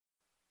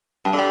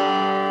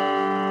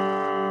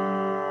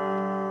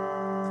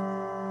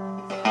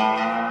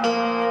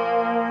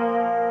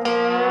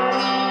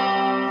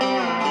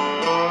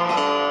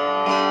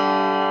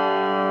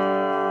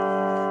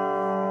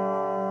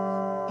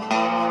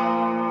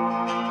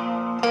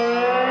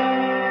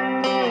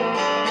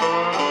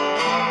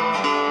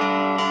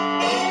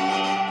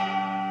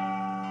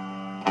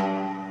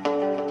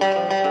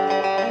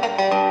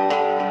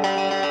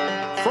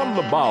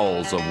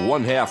bowels of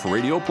One Half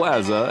Radio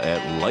Plaza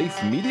at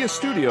Life Media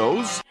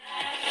Studios.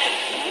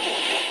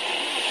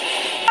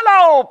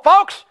 Hello,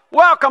 folks.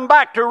 Welcome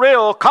back to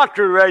Real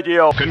Country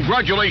Radio.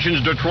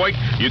 Congratulations, Detroit.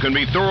 You can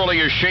be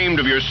thoroughly ashamed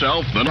of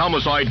yourself. The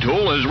homicide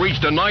toll has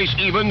reached a nice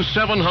even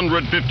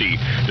 750.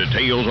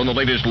 Details on the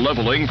latest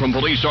leveling from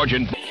Police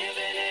Sergeant...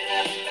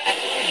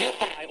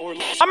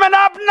 Coming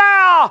up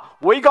now,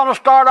 we're going to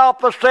start off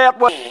the set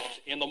with...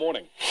 In the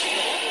morning.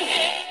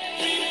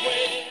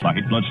 The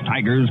hitless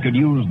Tigers could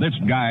use this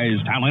guy's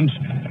talents.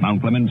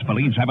 Mount Clemens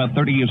police have a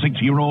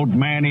 36-year-old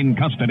man in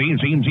custody.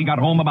 Seems he got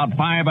home about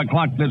 5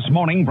 o'clock this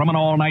morning from an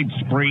all-night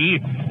spree.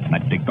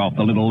 That ticked off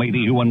the little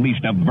lady who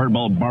unleashed a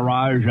verbal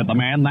barrage at the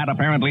man. That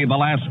apparently the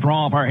last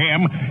straw for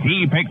him.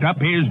 He picked up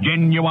his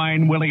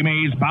genuine Willie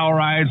Mays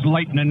Powerized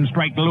Lightning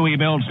Strike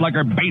Louisville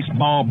Slugger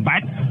baseball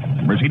bat.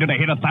 Proceeded to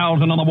hit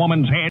 1,000 on the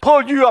woman's head.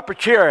 Pull you up a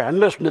chair and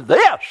listen to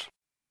this.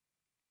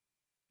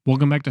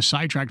 Welcome back to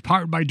Sidetracked,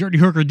 powered by Dirty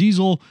Hooker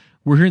Diesel.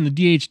 We're here in the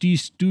DHD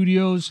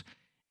studios,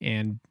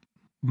 and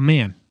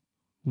man,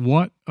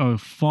 what a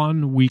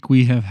fun week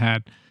we have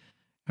had.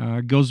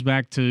 Goes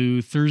back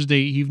to Thursday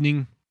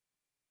evening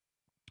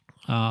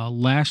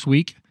last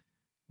week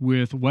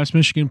with West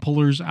Michigan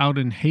Pullers out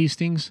in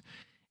Hastings,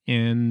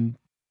 and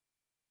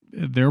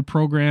their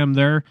program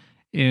there.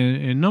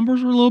 And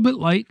numbers were a little bit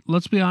light,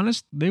 let's be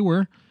honest. They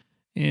were.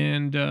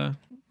 And,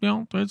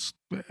 that's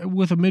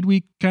with a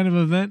midweek kind of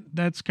event,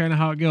 that's kind of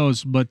how it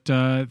goes. But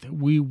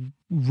we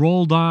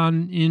rolled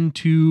on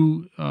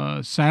into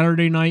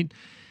Saturday night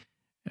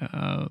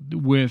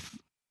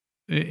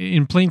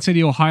in Plain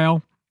City,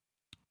 Ohio,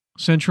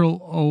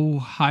 Central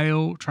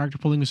Ohio Tractor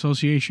Pulling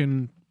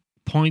Association,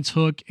 Points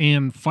Hook,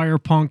 and Fire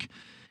Punk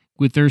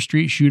with their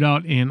street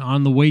shootout. And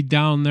on the way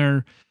down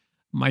there,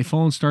 my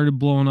phone started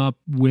blowing up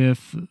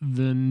with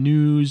the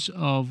news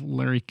of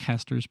Larry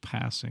Kester's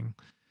passing.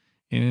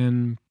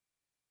 And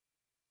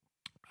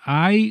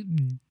I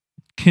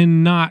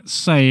cannot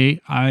say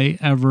I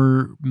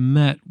ever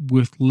met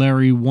with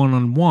Larry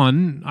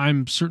one-on-one.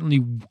 I'm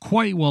certainly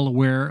quite well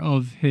aware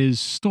of his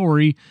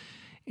story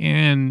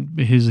and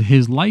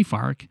his life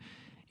arc,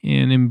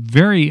 and am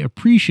very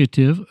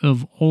appreciative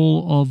of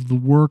all of the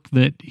work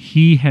that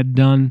he had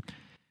done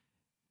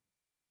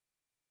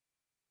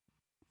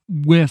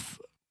with,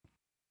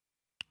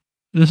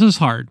 this is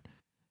hard,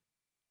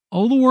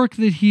 all the work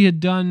that he had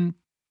done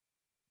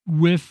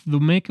with the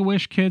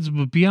Make-A-Wish kids,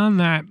 but beyond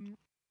that,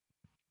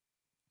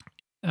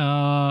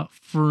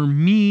 for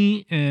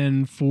me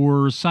and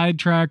for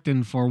Sidetracked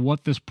and for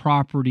what this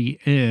property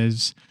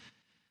is,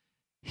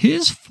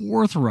 his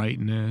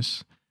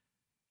forthrightness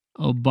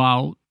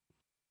about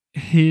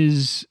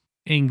his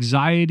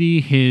anxiety,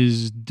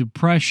 his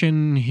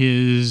depression,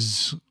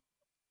 his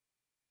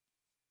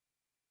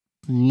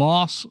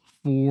loss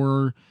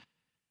for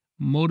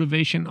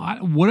motivation,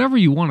 whatever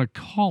you want to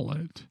call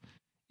it,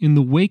 in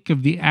the wake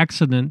of the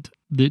accident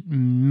that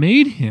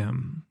made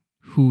him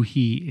who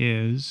he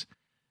is,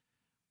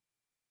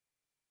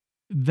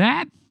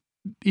 that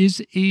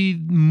is a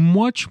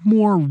much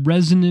more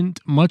resonant,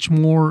 much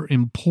more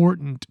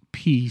important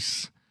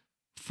piece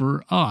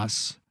for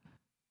us,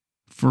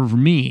 for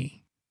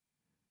me,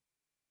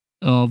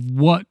 of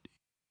what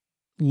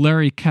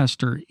Larry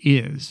Kester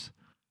is.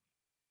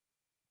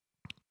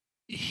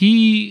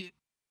 He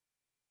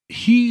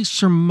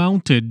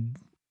surmounted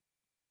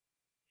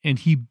and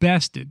he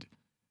bested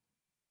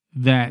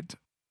that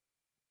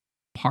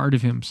part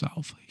of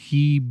himself.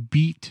 He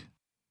beat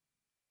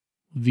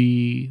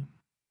the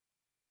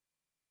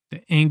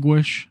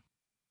anguish,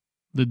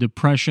 the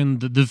depression,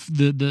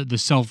 the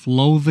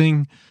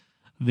self-loathing,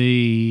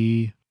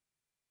 the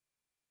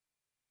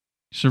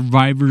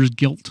survivor's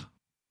guilt,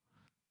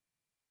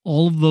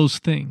 all of those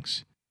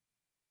things,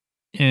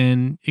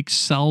 and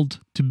excelled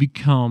to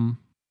become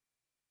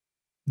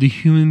the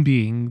human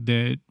being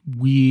that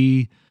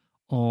we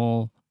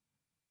all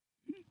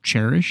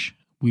cherish,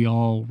 we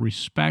all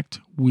respect,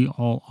 we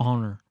all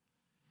honor.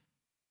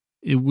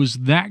 It was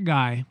that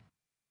guy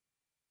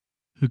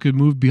who could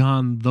move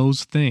beyond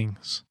those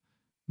things,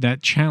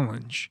 that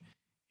challenge,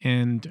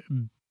 and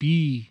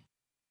be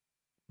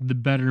the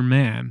better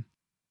man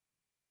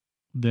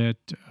that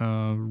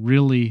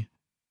really,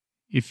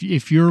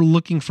 if you're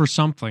looking for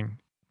something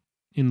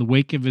in the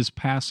wake of his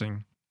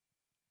passing,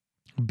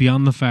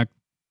 beyond the fact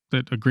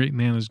that a great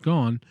man is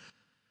gone,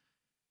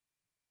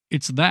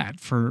 it's that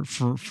for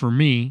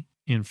me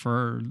and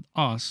for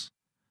us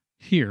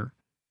here.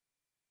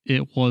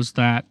 It was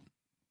that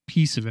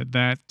piece of it,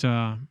 that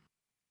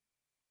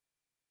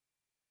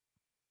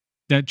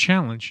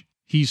challenge.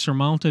 He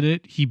surmounted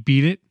it, he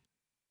beat it,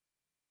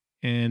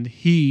 and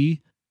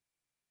he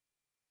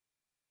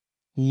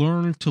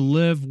learned to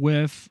live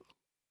with,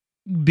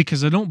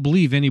 because I don't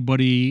believe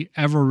anybody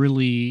ever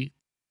really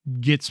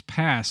gets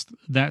past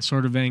that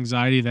sort of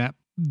anxiety,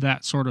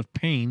 that sort of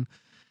pain.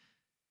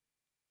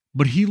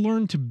 But he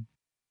learned to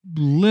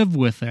live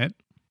with it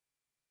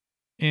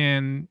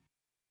and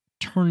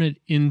turn it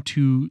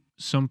into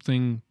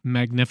something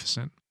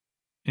magnificent.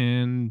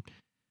 And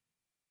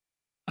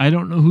I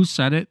don't know who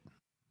said it,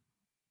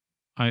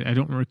 I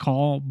don't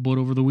recall, but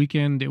over the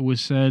weekend it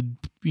was said,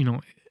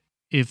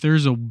 if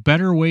there's a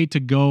better way to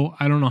go,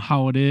 I don't know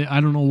how it is. I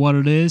don't know what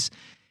it is.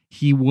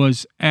 He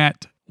was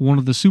at one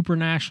of the Super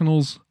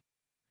Nationals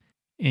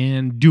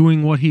and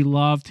doing what he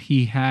loved.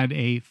 He had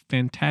a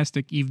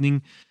fantastic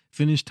evening,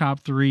 finished top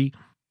 3,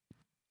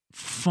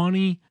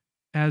 funny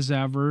as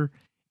ever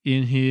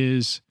in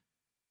his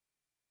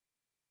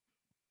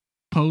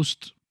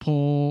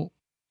post-pole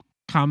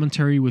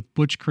commentary with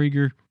Butch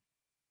Krieger,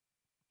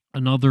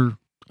 another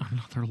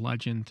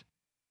legend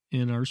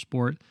in our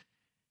sport.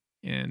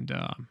 And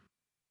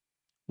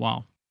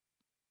wow,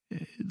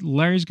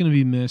 Larry's going to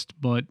be missed,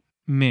 but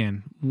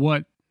man,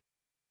 what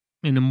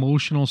an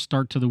emotional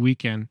start to the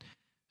weekend.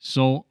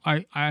 So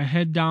I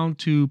head down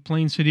to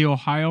Plain City,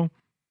 Ohio,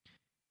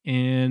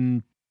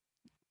 and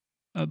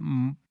I've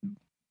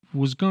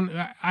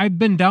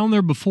been down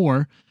there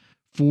before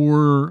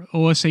for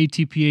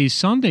OSATPA's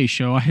Sunday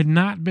show. I had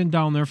not been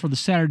down there for the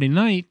Saturday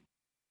night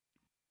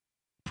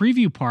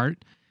preview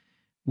part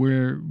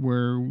where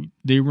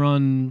they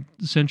run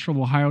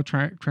Central Ohio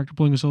Tractor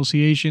Pulling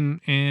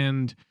Association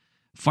and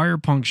Fire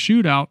Punk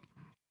Shootout.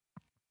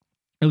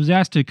 I was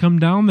asked to come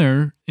down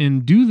there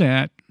and do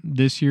that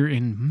this year,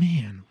 and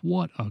man,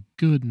 what a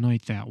good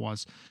night that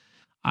was.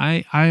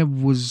 I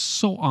was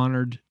so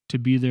honored to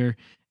be there,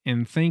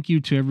 and thank you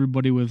to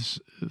everybody with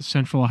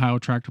Central Ohio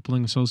Tractor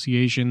Pulling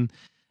Association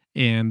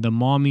and the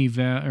Miami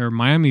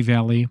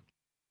Valley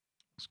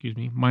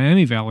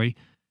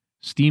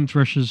Steam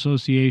Threshers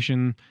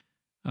Association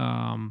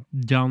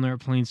down there at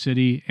Plain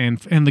City, and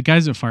the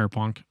guys at Fire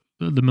Punk,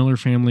 the Miller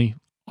family.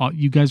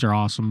 You guys are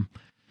awesome.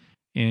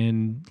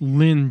 And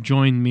Lynn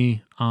joined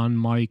me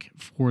on mic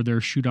for their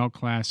shootout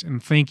class,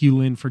 and thank you,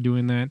 Lynn, for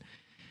doing that.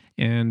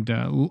 And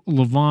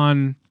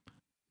Levon,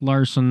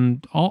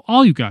 Larson,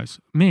 all you guys,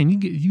 man,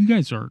 you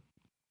guys are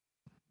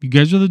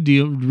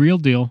the real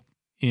deal,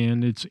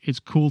 and it's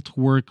cool to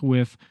work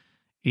with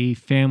a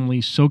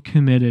family so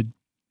committed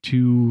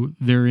to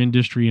their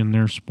industry and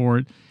their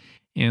sport.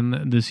 And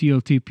the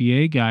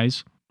COTPA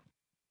guys,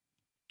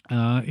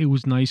 it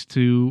was nice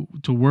to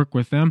work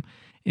with them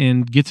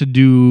and get to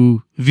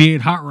do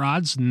V8 hot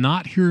rods,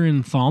 not here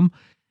in Thumb,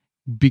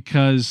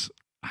 because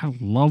I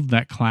love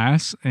that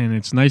class, and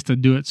it's nice to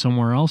do it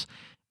somewhere else.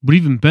 But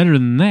even better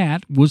than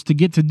that was to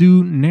get to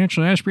do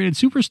naturally aspirated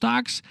super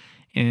stocks,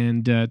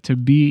 and to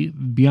be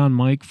on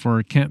mic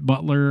for Kent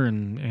Butler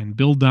and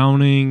Bill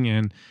Downing,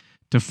 and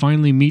to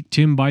finally meet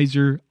Tim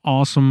Beiser.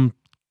 Awesome.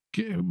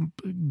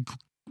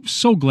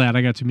 So glad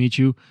I got to meet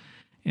you.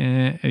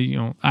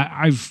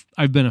 I've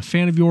been a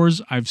fan of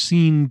yours. I've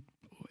seen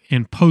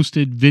and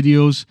posted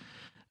videos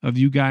of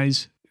you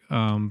guys,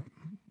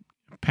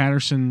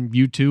 Patterson,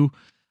 you two,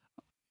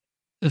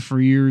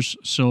 for years.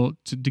 So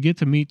to get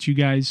to meet you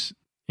guys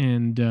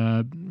and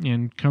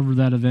cover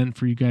that event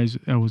for you guys,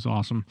 that was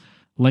awesome.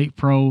 Late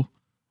Pro,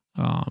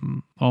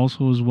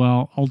 also as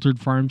well.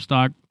 Altered Farm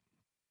Stock.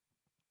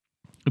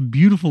 A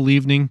beautiful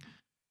evening.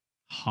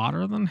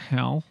 Hotter than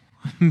hell,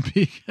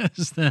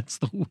 because that's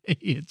the way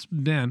it's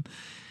been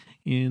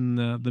in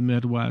the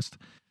Midwest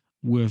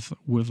with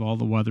all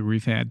the weather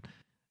we've had.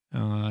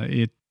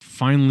 It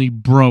finally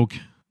broke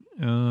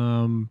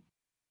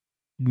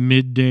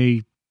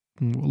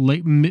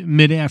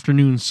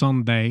mid-afternoon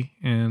Sunday,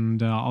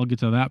 and I'll get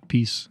to that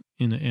piece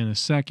in a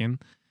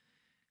second.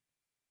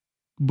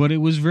 But it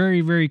was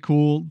very, very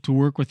cool to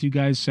work with you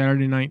guys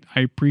Saturday night. I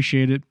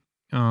appreciate it.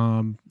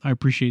 I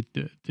appreciate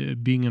the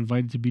being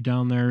invited to be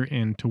down there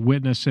and to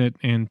witness it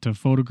and to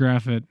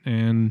photograph it.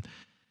 And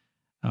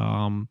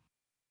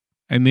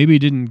I maybe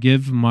didn't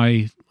give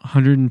my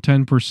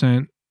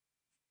 110%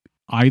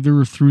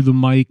 either through the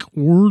mic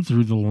or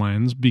through the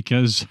lens,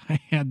 because I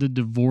had to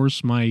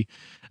divorce my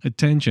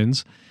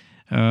attentions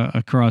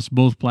across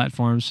both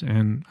platforms.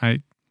 And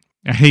I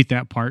hate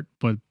that part,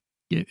 but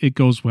it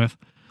goes with.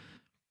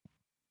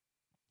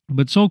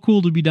 But so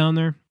cool to be down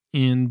there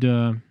and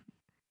do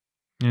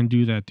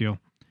that deal.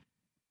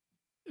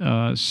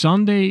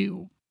 Sunday,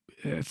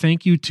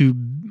 thank you to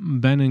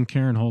Ben and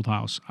Karen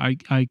Holthouse.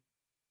 I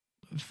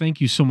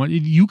thank you so much.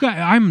 You guys,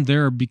 I'm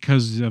there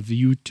because of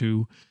you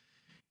two,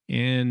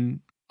 and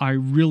I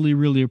really,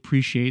 really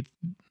appreciate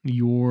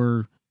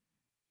your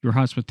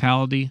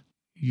hospitality,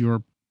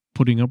 your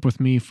putting up with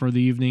me for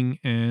the evening,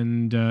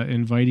 and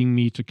inviting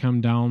me to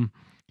come down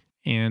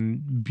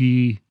and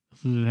be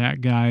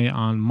that guy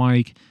on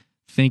mic.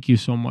 Thank you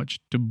so much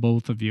to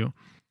both of you.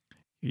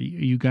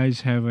 You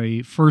guys have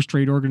a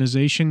first-rate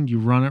organization. You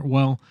run it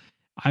well.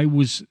 I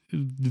was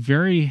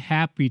very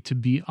happy to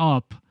be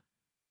up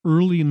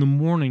early in the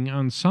morning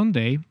on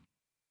Sunday.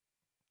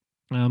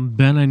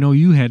 Ben, I know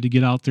you had to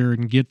get out there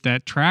and get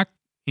that track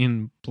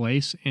in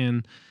place.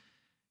 And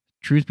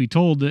truth be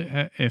told,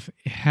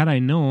 had I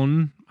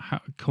known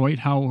quite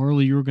how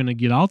early you were going to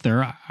get out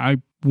there, I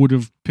would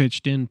have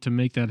pitched in to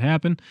make that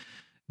happen.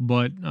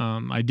 But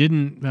I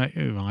didn't.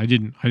 I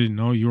didn't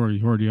know you were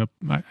already up.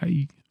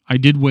 I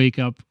did wake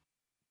up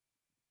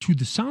to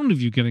the sound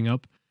of you getting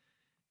up,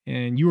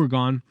 and you were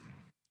gone.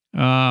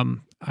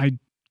 I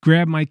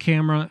grabbed my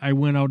camera. I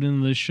went out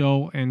into the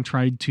show and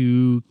tried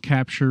to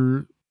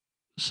capture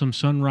some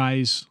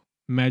sunrise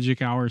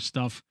magic hour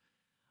stuff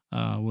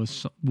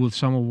with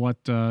some of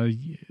what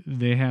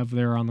they have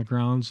there on the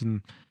grounds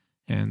and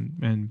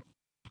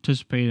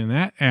participate in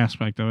that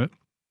aspect of it.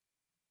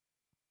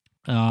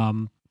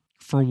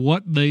 For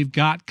what they've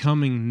got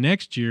coming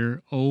next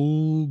year,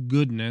 oh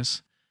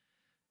goodness,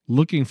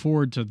 looking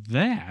forward to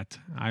that.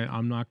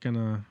 I'm not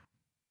gonna.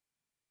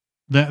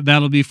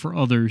 That'll be for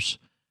others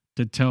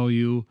to tell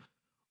you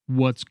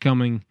what's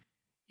coming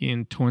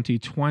in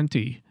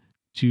 2020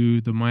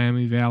 to the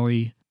Miami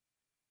Valley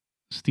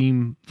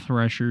Steam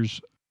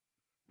Threshers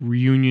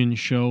reunion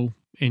show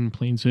in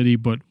Plain City.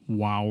 But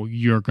wow,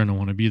 you're gonna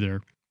want to be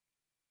there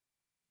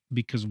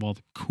because of all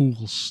the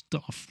cool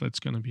stuff that's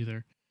gonna be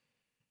there.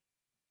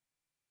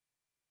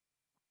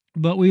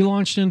 But we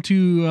launched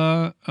into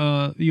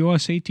the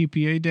USA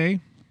TPA Day.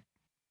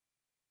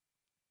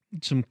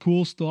 Some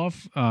cool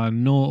stuff.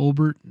 Noah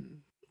Obert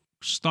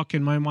stuck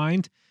in my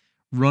mind.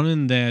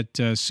 Running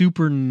that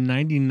Super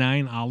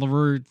 99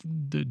 Oliver,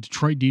 the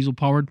Detroit diesel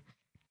powered.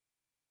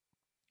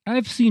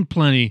 I've seen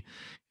plenty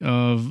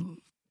of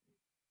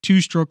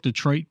two-stroke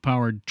Detroit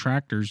powered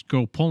tractors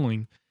go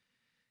pulling.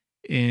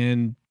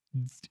 And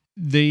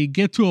they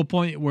get to a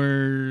point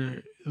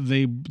where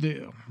they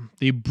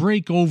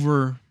break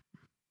over...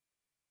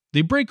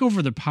 They break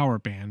over the power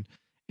band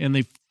and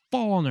they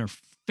fall on their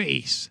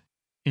face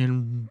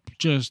and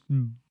just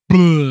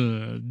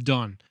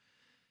done.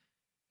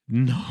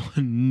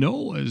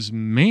 Noah's,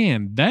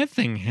 man, that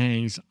thing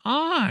hangs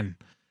on.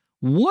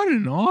 What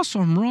an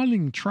awesome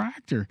running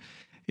tractor.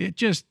 It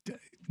just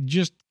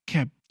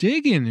kept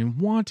digging and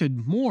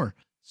wanted more.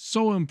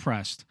 So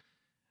impressed.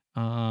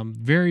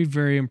 Very,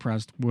 very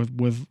impressed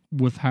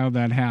with how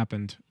that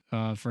happened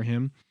for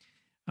him.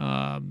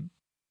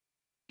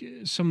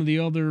 Some of the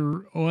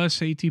other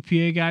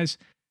OSATPA guys,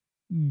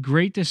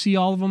 great to see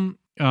all of them.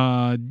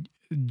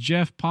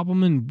 Jeff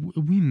Poppelman,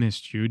 we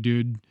missed you,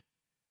 dude.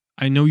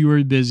 I know you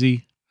were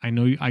busy.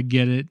 I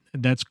get it.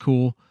 That's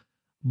cool.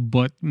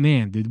 But,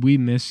 man, did we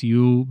miss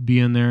you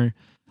being there.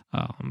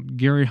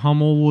 Gary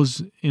Hummel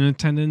was in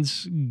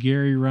attendance.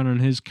 Gary running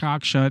his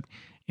cock shut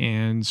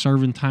and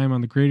serving time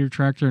on the grader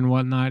tractor and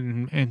whatnot.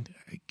 And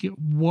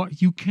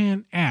what you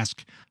can't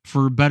ask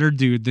for a better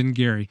dude than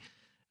Gary.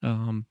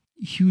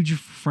 Huge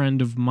friend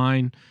of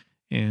mine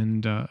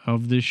and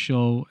of this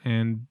show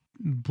and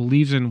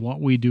believes in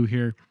what we do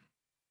here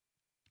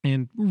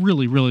and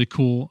really, really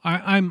cool.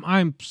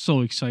 I'm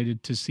so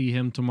excited to see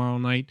him tomorrow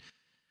night.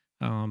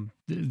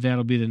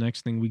 That'll be the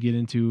next thing we get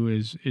into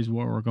is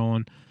where we're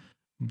going.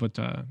 But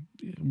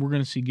we're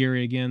going to see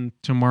Gary again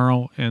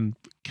tomorrow, and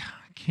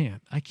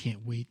God, I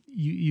can't wait.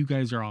 You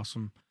guys are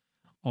awesome,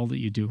 all that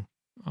you do.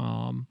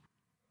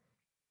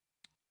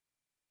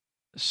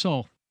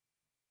 So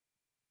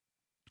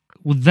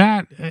with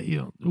that,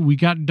 we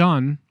got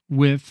done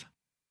with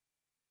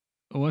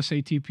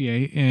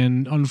OSATPA,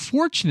 and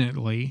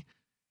unfortunately,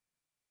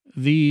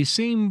 the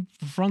same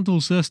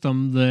frontal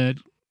system that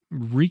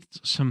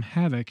wreaked some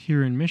havoc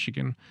here in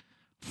Michigan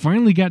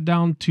finally got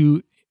down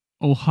to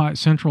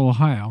Central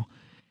Ohio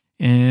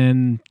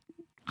and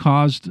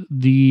caused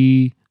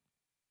the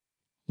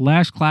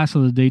last class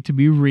of the day to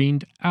be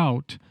rained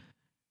out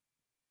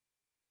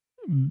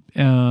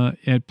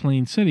at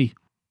Plain City.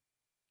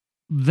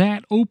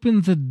 That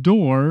opened the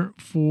door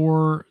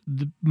for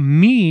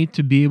me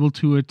to be able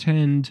to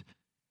attend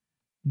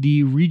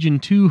the Region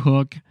 2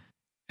 hook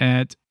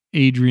at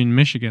Adrian,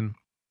 Michigan.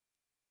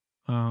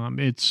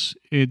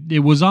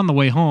 It was on the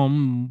way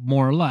home,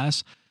 more or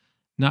less,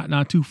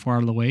 not too far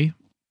of the way,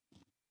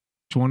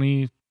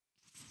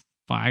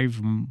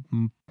 25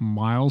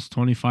 miles,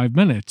 25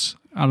 minutes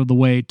out of the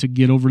way to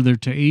get over there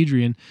to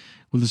Adrian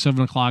with a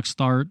 7 o'clock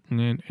start,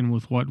 and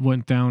with what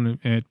went down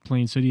at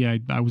Plain City,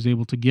 I was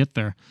able to get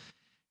there.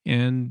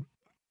 And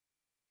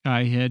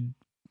I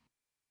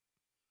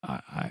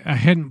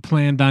hadn't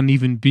planned on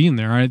even being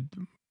there. I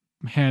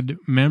had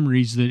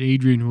memories that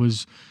Adrian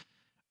was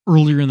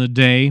earlier in the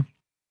day,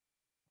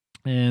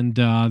 and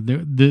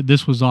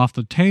this was off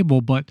the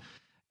table, but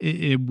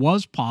it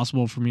was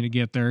possible for me to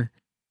get there,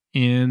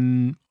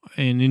 and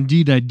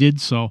indeed I did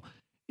so,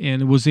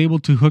 and was able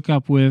to hook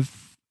up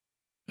with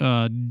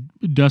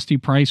Dusty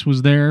Price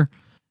was there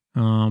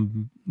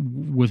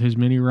with his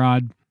mini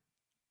rod.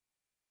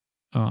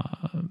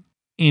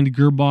 Andy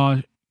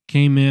Gerbaugh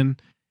came in,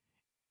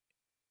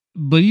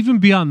 but even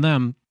beyond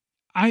them,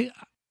 I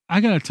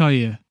gotta tell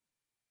you,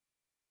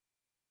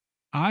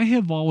 I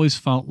have always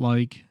felt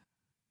like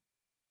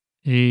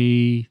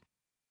an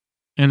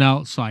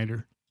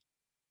outsider,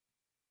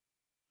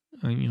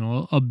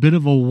 a bit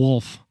of a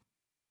wolf,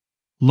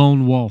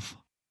 lone wolf,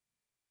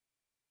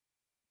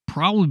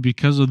 probably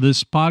because of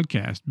this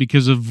podcast,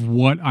 because of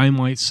what I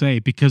might say,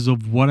 because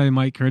of what I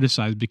might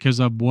criticize, because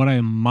of what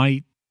I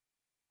might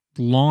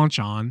launch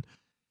on.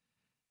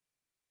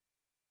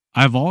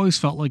 I've always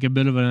felt like a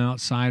bit of an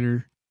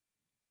outsider,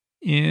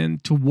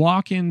 and to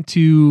walk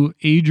into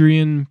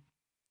Adrian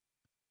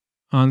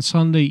on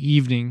Sunday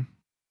evening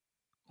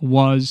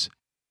was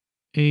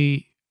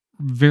a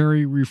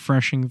very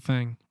refreshing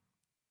thing.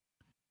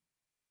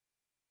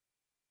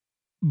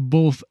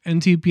 Both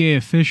NTPA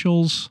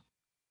officials,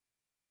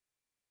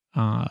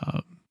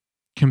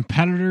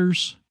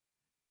 competitors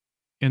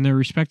in their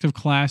respective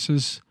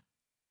classes,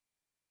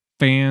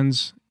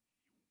 fans,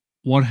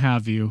 what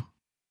have you.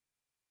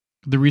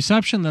 The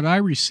reception that I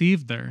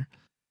received there,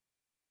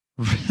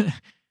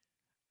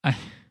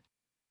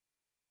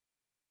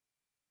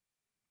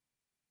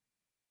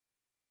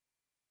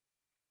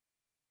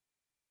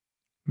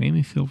 made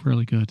me feel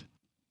really good.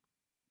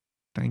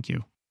 Thank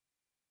you.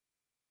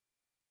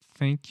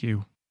 Thank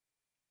you.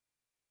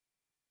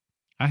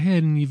 I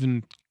hadn't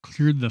even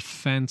cleared the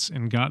fence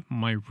and got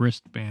my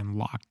wristband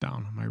locked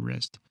down on my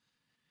wrist.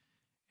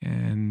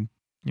 And,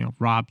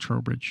 Rob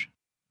Trowbridge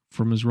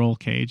from his roll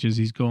cage as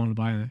he's going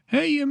by,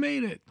 hey, you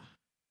made it.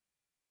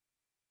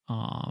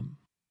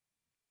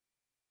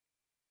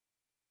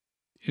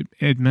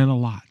 It meant a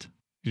lot.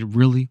 It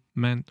really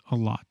meant a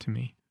lot to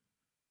me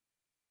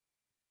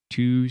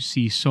to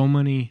see so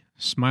many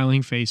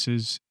smiling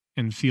faces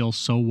and feel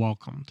so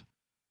welcomed.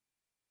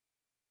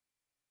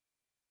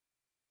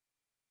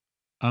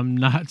 I'm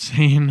not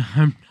saying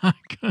I'm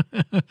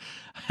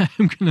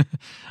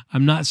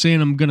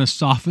gonna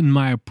soften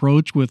my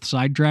approach with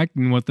Sidetracked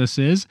and what this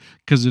is,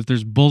 because if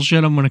there's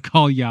bullshit, I'm gonna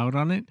call you out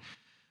on it.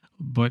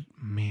 But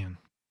man,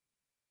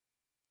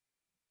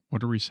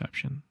 what a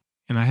reception.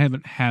 And I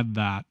haven't had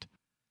that.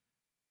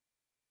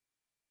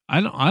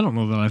 I don't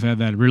know that I've had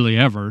that really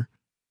ever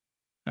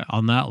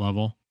on that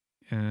level.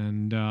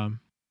 And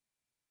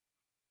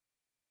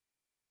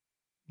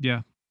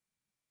yeah,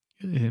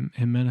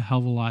 it meant a hell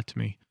of a lot to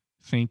me.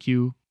 Thank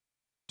you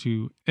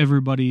to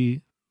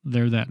everybody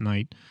there that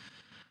night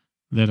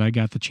that I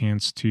got the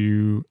chance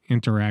to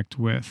interact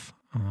with.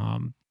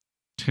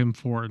 Tim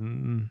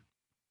Fortin,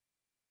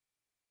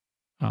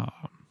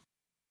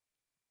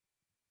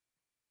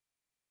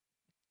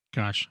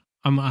 gosh,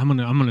 I'm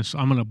gonna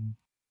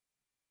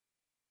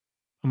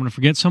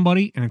forget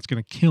somebody, and it's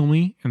gonna kill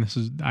me. And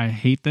I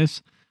hate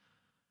this.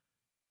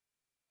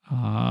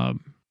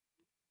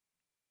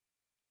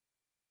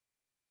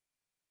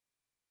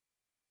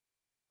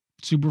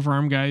 Super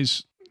Farm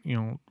guys,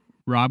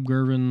 Rob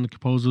Gervin, the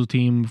Capozzo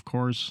team, of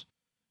course.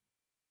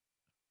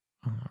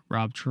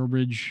 Rob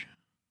Trowbridge,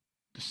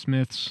 the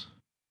Smiths,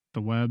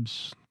 the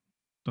Webbs,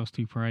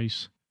 Dusty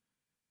Price,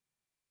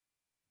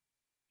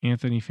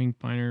 Anthony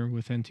Finkbeiner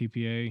with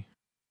NTPA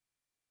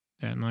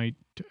that night,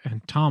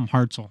 and Tom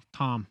Hartzell.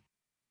 Tom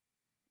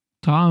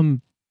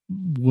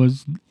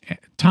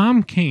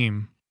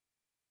came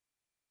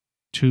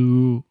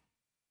to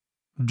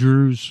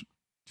Drew's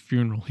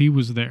funeral. He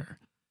was there.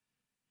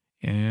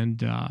 And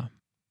Tom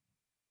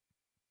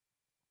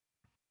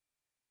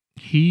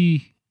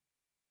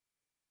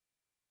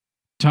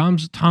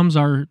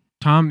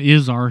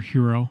is our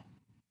hero.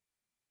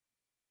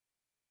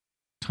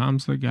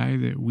 Tom's the guy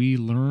that we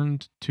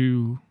learned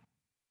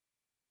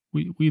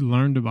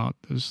about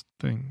this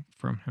thing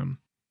from him.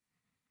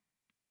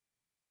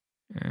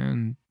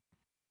 And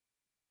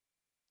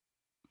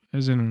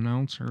as an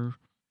announcer,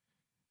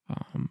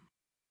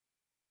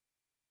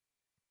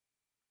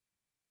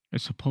 I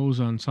suppose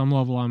on some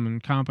level I'm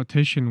in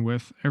competition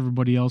with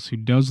everybody else who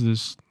does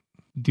this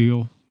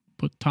deal,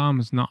 but Tom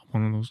is not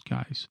one of those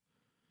guys.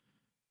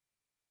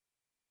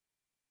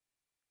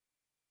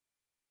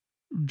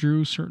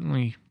 Drew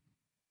certainly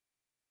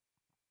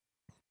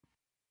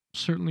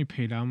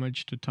paid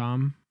homage to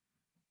Tom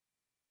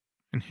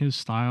and his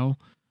style.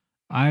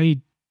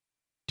 I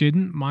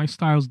didn't. My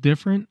style's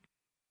different.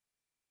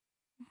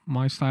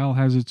 My style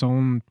has its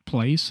own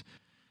place.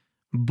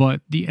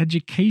 But the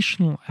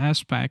educational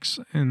aspects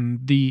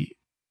and the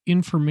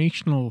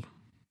informational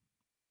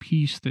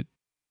piece that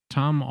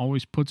Tom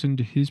always puts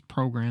into his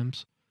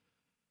programs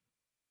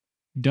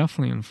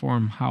definitely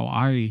inform how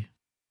I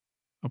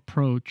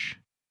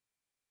approach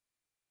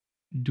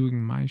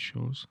doing my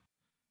shows.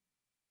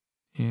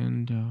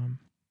 And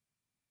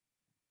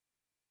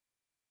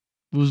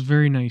it was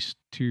very nice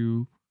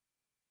to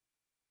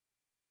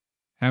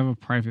have a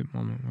private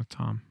moment with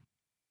Tom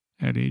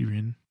at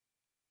Adrian.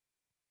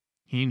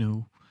 He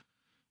knew.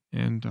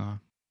 And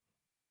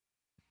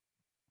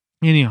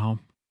anyhow,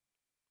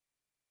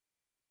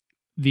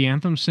 the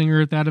anthem singer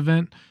at that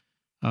event,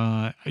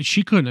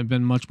 she couldn't have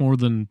been much more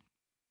than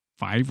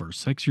 5 or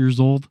 6 years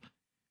old,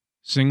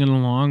 singing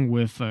along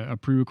with a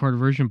pre-recorded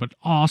version, but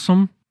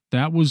awesome.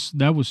 That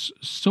was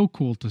so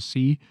cool to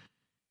see.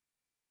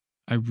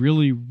 I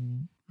really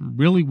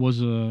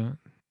was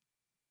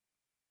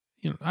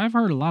I've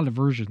heard a lot of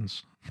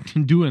versions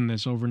doing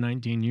this over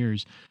 19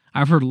 years.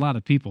 I've heard a lot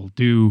of people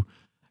do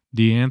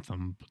the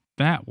anthem, but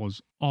that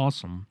was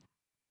awesome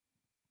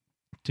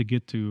to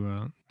get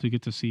to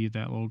see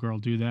that little girl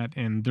do that.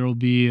 And there'll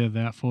be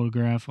that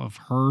photograph of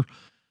her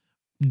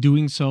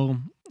doing so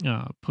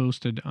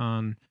posted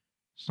on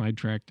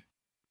Sidetracked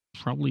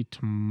probably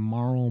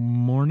tomorrow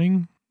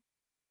morning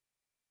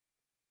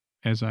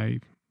as I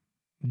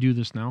do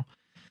this now.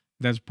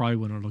 That's probably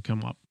when it'll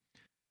come up.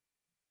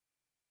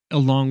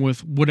 along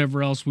with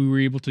whatever else we were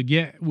able to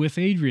get with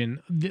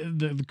Adrian.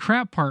 The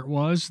crap part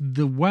was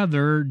the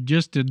weather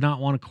just did not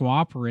want to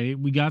cooperate.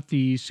 We got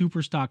the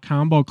super stock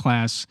combo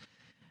class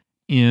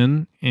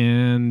in,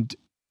 and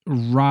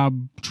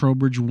Rob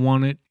Trowbridge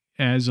won it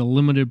as a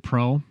limited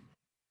pro.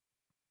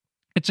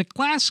 It's a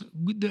class,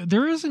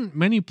 there isn't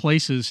many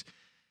places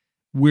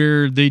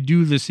where they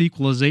do this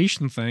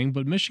equalization thing,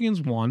 but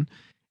Michigan's won,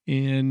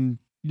 and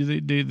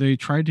they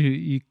tried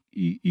to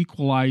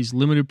equalize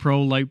limited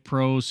pro, light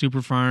pro,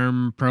 super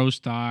farm, pro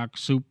stock,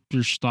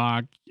 super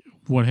stock,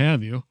 what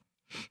have you,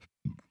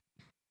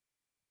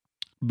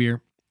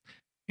 beer,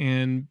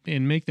 and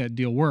make that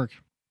deal work.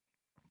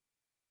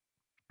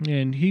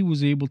 And he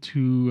was able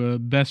to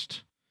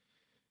best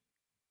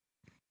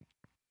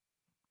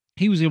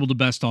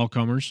all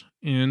comers,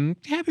 and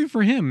happy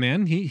for him,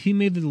 man. He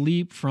made the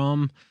leap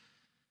from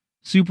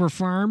Super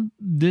Farm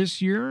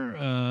this year.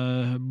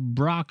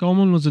 Brock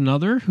Ullman was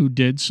another who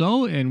did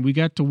so, and we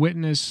got to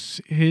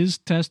witness his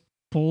test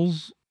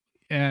polls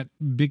at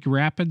Big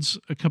Rapids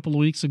a couple of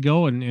weeks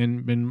ago,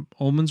 and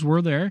Ullman's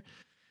were there.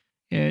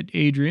 At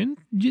Adrian,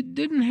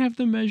 didn't have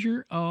the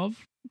measure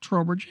of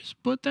Trowbridge's,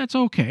 but that's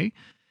okay.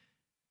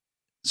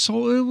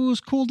 So it was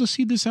cool to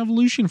see this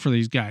evolution for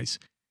these guys.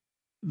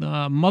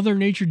 Mother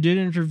Nature did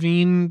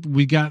intervene.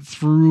 We got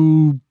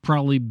through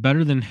probably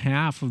better than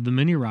half of the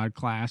mini rod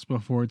class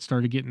before it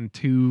started getting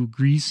too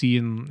greasy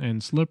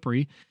and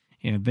slippery,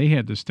 and they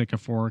had to stick a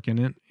fork in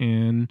it.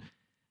 And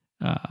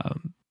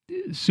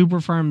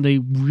Super Farm, they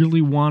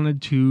really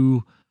wanted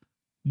to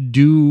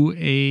do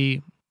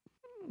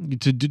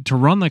to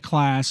run the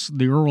class,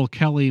 the Earl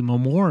Kelly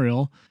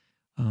Memorial,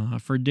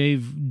 for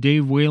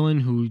Dave Whalen,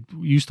 who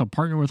used to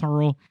partner with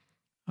Earl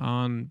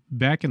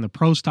back in the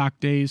pro stock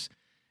days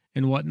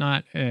and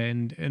whatnot,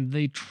 and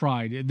they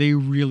tried. They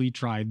really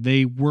tried.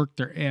 They worked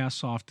their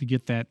ass off to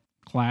get that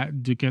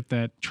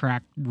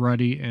track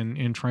ready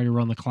and try to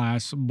run the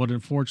class. But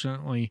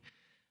unfortunately,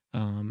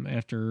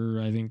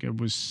 after I think it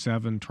was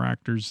 7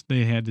 tractors,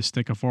 they had to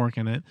stick a fork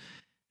in it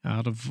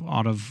out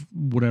of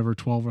whatever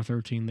 12 or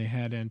 13 they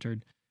had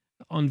entered.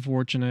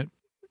 Unfortunate,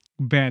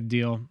 bad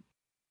deal.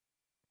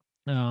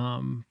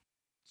 So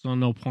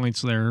no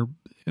points there.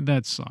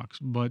 That sucks.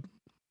 But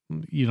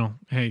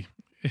hey.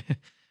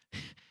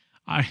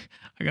 I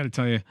got to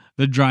tell you,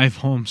 the drive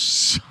home,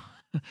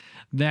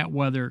 that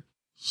weather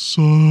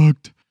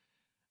sucked.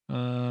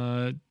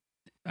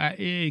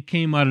 It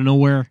came out of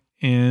nowhere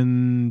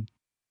and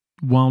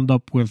wound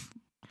up with,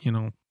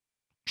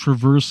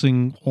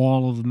 traversing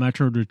all of the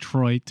Metro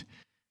Detroit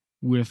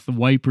with the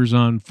wipers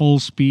on full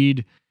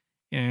speed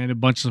and a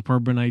bunch of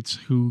suburbanites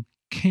who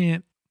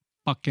can't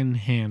fucking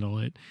handle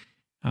it.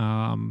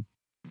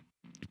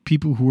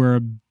 People who are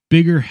a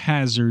bigger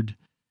hazard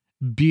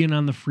being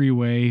on the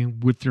freeway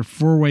with their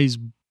 4-ways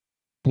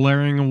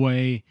blaring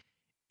away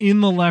in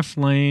the left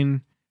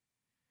lane.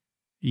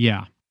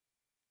 Yeah.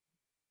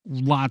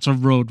 Lots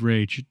of road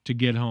rage to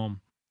get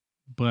home,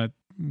 but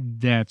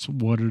that's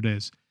what it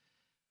is.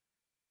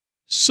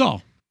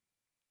 So,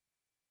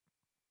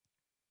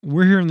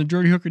 we're here in the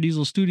Dirty Hooker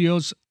Diesel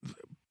Studios.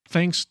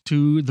 Thanks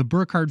to the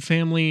Burkhardt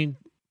family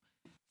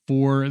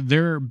for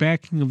their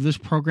backing of this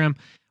program.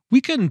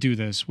 We couldn't do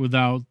this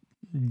without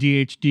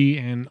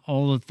DHD and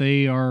all that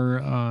they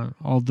are,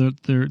 all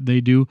that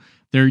they do.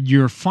 They're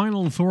your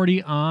final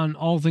authority on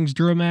all things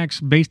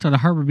Duramax, based out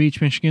of Harbor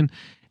Beach, Michigan.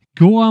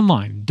 Go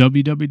online,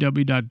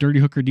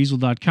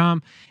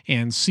 www.dirtyhookerdiesel.com,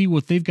 and see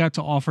what they've got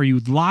to offer you.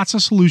 Lots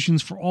of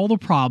solutions for all the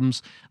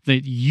problems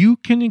that you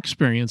can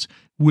experience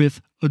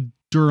with a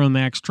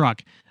Duramax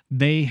truck.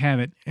 They have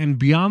it. And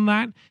beyond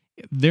that,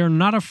 they're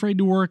not afraid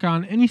to work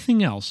on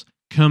anything else.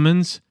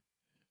 Cummins,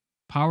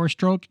 Power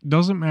Stroke,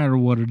 doesn't matter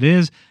what it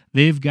is.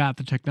 They've got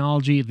the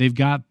technology, they've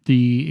got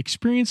the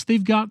experience,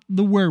 they've got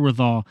the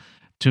wherewithal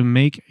to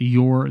make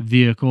your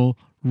vehicle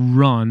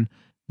run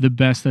the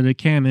best that it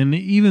can. And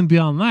even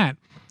beyond that,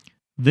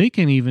 they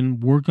can even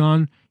work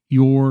on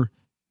your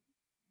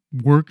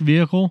work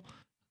vehicle,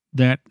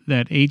 that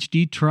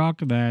HD truck,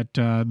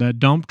 that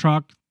dump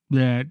truck,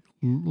 that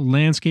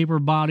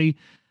landscaper body,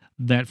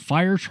 that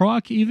fire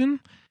truck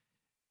even.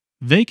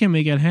 They can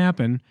make it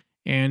happen.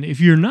 And if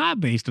you're not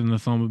based in the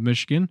thumb of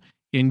Michigan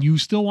and you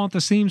still want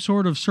the same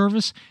sort of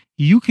service,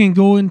 you can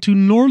go into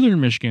northern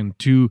Michigan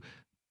to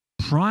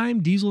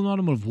Prime Diesel and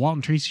Automotive,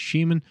 Walton Tracy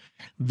Sheeman.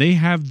 They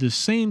have the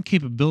same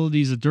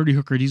capabilities that Dirty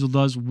Hooker Diesel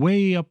does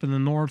way up in the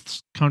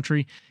North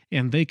Country,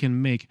 and they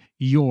can make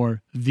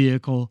your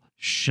vehicle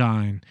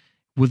shine.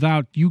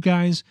 Without you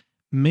guys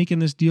making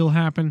this deal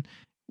happen,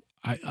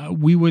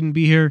 we wouldn't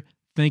be here.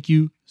 Thank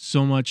you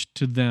so much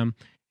to them.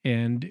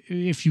 And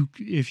if you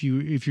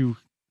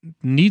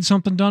need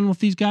something done with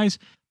these guys,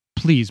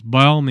 please,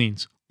 by all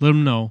means, let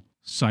them know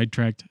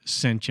Sidetracked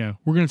sent you.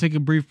 We're going to take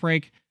a brief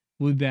break.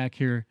 We'll be back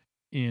here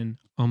in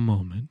a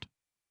moment.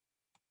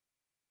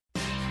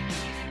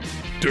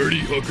 Dirty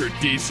Hooker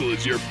Diesel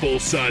is your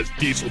full-size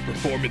diesel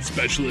performance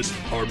specialist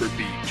in Harbor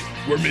Beach.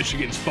 We're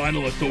Michigan's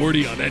final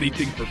authority on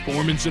anything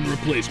performance and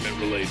replacement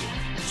related.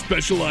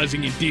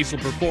 specializing in diesel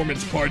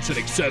performance parts and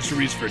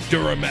accessories for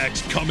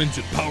Duramax, Cummins,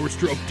 and Power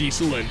Stroke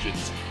diesel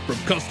engines. From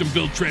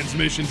custom-built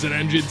transmissions and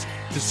engines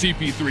to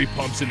CP3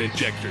 pumps and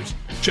injectors.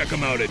 Check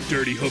them out at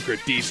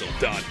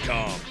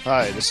DirtyHookerDiesel.com.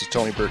 Hi, this is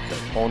Tony Burkett,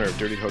 owner of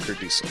Dirty Hooker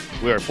Diesel.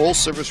 We are a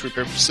full-service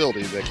repair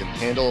facility that can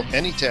handle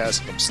any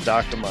task from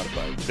stock to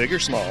modified, big or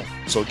small,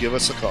 so give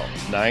us a call.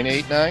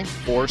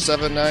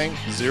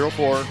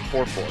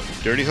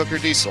 989-479-0444. Dirty Hooker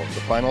Diesel,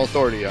 the final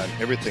authority on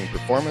everything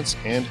performance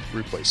and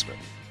replacement.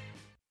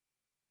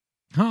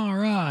 All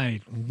right.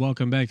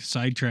 Welcome back to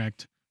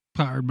Sidetracked,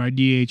 powered by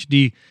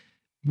DHD,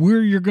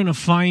 where you're going to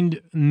find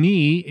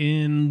me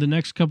in the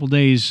next couple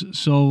days.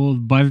 So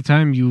by the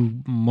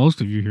time most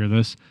of you hear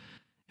this,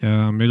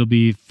 it'll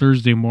be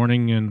Thursday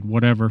morning and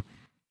whatever.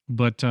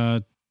 But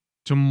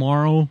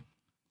tomorrow,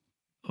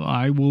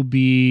 I will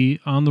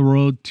be on the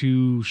road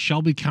to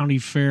Shelby County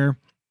Fair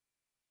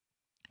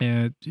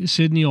at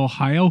Sydney,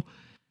 Ohio,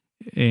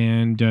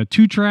 and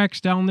 2 tracks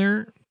down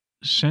there.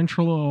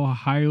 Central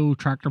Ohio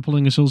Tractor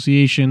Pulling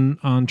Association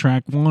on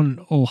track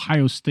 1,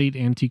 Ohio State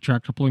Antique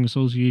Tractor Pulling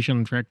Association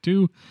on track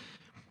 2.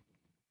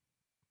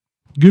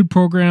 Good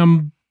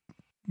program,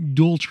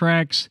 dual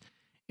tracks,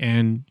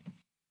 and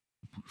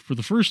for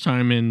the first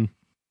time in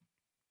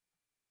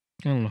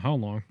I don't know how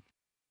long,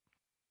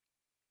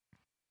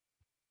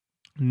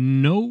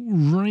 no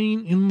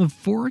rain in the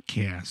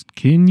forecast.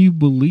 Can you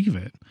believe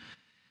it?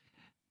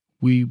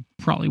 We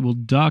probably will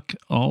duck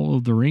all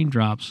of the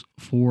raindrops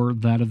for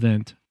that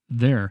event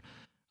there.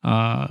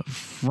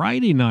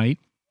 Friday night,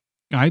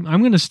 I'm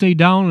going to stay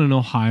down in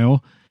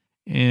Ohio,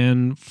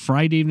 and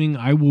Friday evening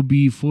I will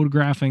be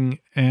photographing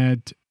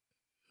at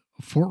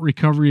Fort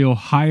Recovery,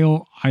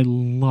 Ohio. I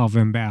love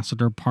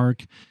Ambassador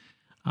Park.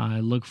 I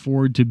look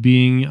forward to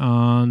being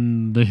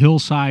on the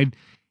hillside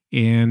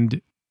and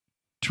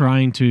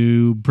trying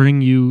to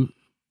bring you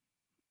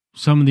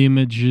some of the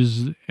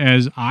images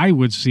as I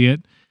would see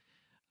it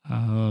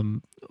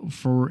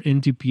for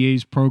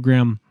NTPA's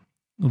program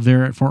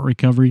there at Fort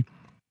Recovery.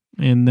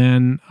 And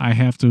then I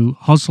have to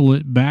hustle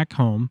it back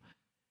home.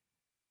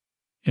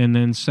 And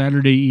then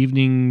Saturday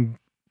evening,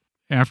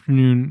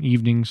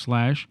 evening /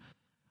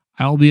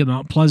 I'll be at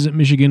Mount Pleasant,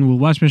 Michigan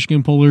with West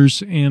Michigan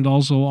Pullers, and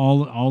also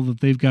all that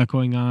they've got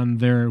going on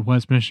there at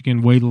West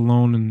Michigan. Wade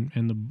Alone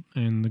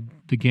and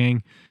the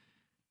gang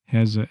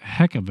has a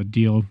heck of a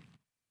deal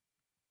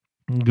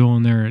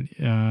going there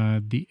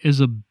at the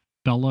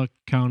Isabella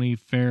County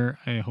Fair.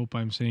 I hope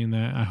I'm saying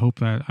that. I hope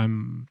that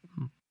I'm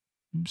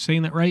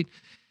saying that right.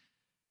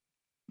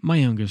 My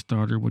youngest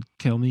daughter would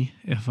kill me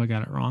if I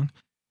got it wrong.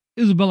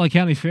 Isabella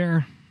County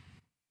Fair,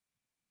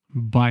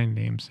 by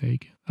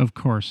namesake, of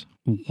course.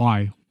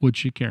 Why would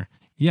she care?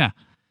 Yeah,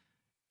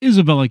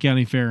 Isabella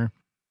County Fair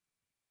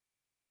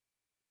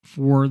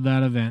for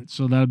that event.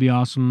 So that'll be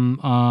awesome.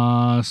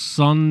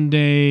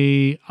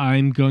 Sunday,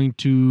 I'm going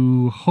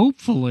to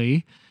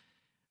hopefully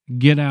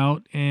get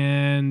out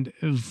and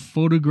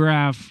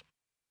photograph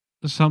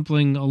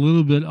something a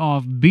little bit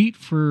offbeat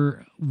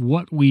for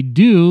what we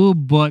do,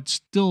 but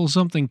still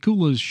something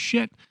cool as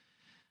shit.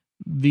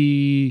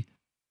 The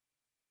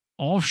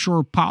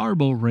offshore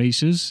powerboat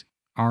races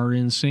are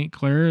in St.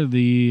 Clair.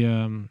 The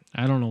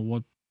I don't know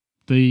what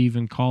they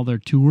even call their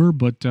tour,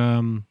 but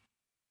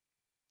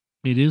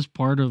it is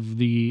part of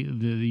the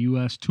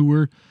U.S.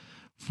 tour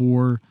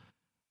for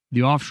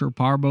the offshore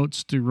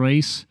powerboats to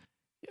race.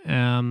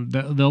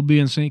 They'll be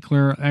in St.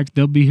 Clair.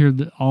 They'll be here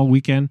all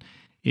weekend.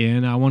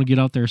 And I want to get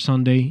out there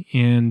Sunday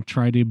and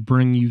try to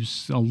bring you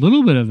a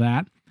little bit of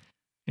that.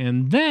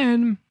 And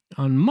then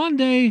on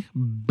Monday,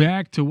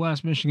 back to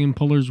West Michigan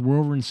Pullers. We're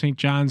over in St.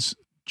 John's,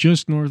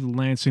 just north of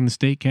Lansing, the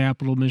state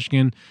capital of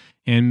Michigan,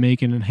 and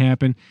making it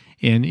happen.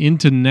 And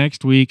into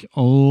next week,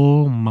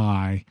 oh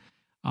my,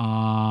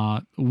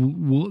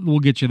 we'll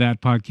get you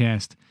that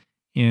podcast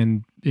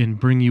and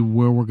bring you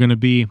where we're going to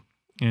be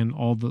and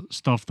all the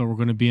stuff that we're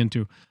going to be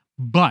into.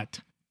 But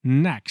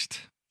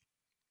next,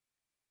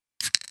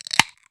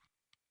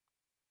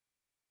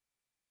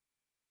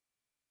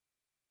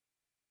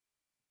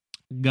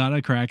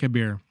 gotta crack a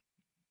beer,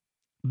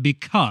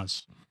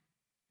 because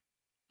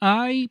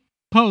I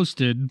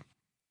posted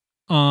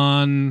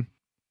on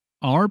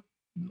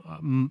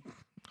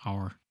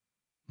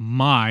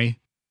my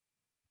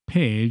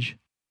page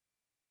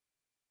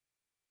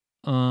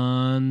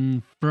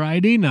on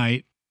Friday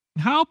night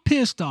how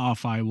pissed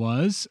off I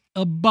was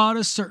about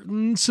a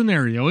certain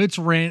scenario. It's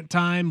rant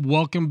time.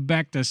 Welcome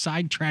back to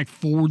Sidetracked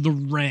for the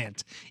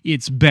rant.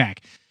 It's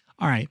back.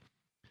 All right.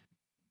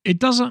 It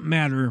doesn't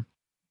matter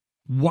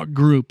what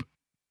group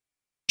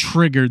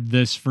triggered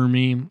this for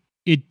me.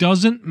 It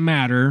doesn't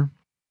matter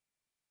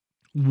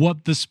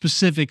what the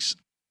specifics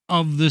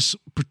of this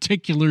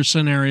particular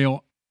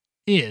scenario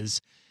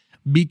is,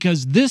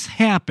 because this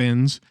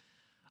happens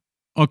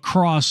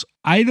across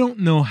I don't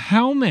know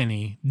how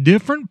many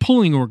different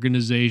pulling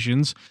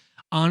organizations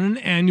on an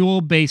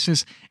annual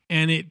basis,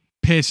 and it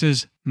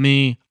pisses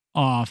me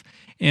off.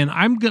 And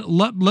I'm gonna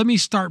let me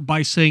start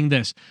by saying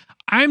this.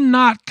 I'm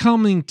not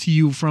coming to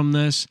you from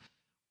this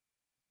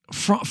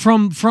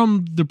from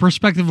the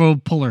perspective of a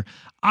puller.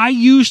 I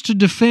used to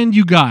defend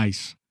you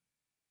guys.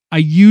 I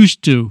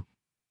used to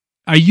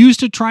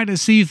try to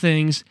see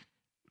things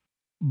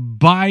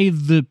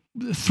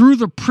through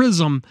the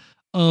prism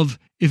of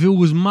if it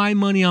was my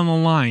money on the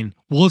line.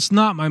 Well, it's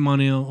not my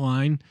money on the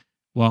line.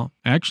 Well,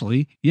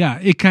 actually, yeah,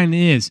 it kind of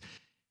is.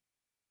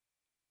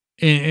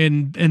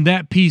 And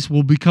that piece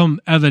will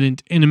become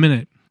evident in a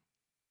minute.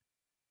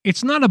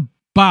 It's not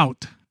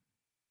about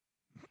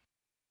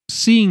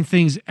seeing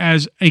things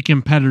as a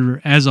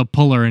competitor, as a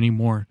puller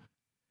anymore.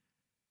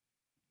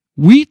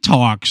 We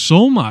talk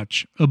so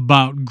much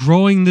about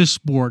growing this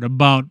sport,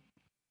 about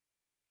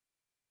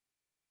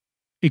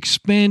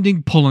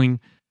expanding pulling,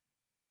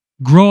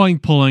 growing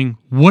pulling,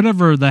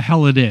 whatever the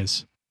hell it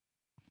is.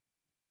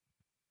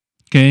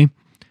 Okay?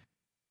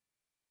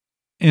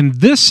 And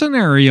this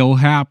scenario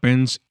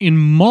happens in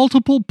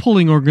multiple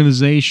pulling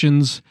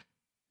organizations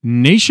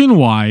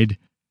nationwide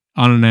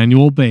on an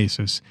annual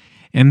basis.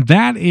 And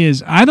that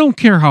is, I don't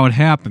care how it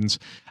happens.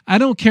 I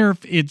don't care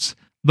if it's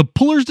the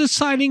pullers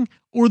deciding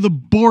or the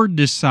board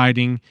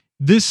deciding.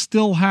 This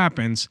still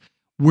happens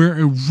where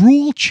a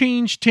rule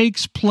change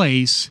takes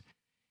place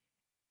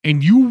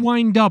and you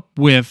wind up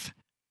with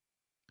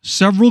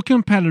several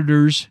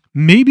competitors,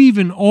 maybe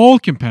even all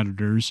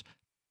competitors,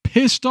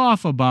 pissed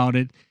off about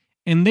it.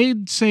 And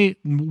they'd say,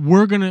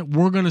 we're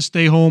gonna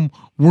stay home.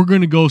 We're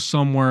gonna go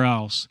somewhere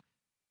else.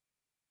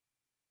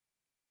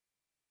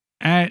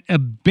 At a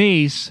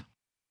base,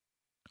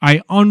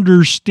 I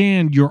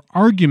understand your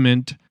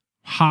argument.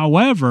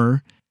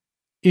 However,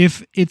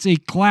 if it's a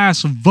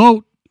class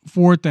vote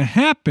for it to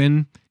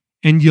happen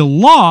and you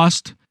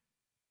lost,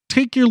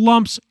 take your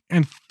lumps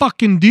and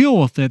fucking deal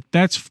with it.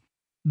 That's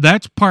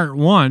part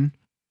one.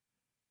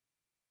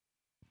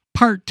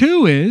 Part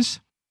two is,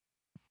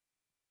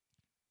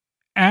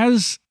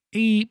 as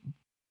a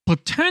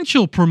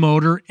potential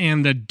promoter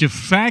and a de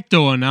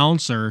facto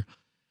announcer,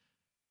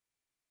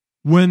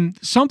 when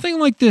something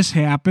like this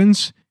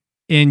happens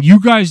and you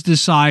guys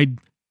decide,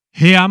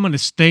 hey, I'm going to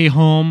stay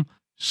home,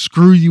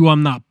 screw you,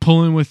 I'm not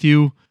pulling with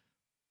you,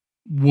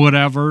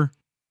 whatever,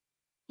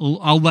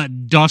 I'll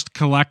let dust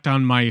collect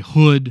on my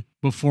hood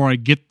before I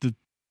get the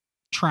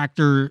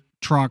tractor,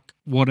 truck,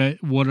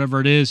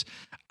 whatever it is,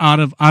 out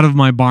of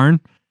my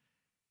barn.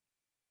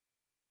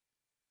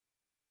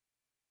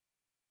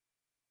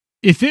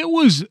 If it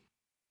was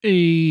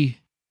a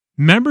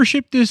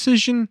membership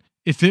decision,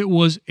 if it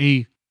was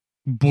a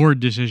board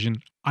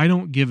decision, I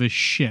don't give a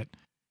shit.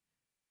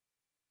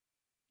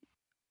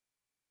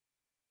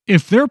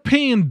 If they're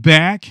paying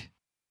back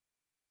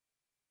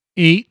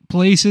 8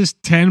 places,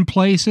 10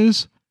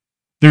 places,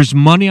 there's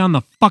money on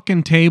the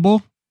fucking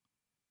table,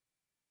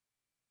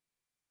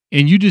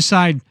 and you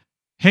decide,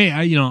 hey,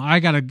 I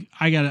gotta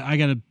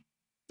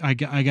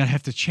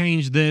have to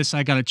change this.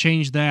 I gotta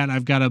change that.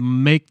 I've got to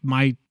make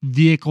my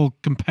vehicle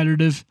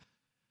competitive,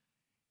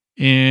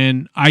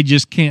 and I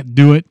just can't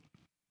do it.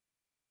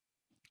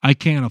 I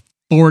can't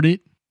afford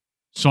it,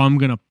 so I'm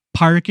gonna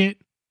park it.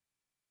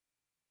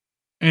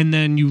 And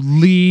then you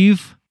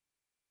leave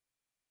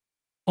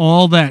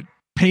all that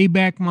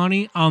payback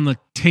money on the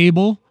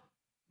table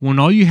when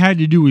all you had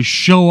to do was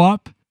show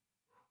up,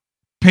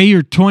 pay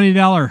your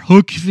 $20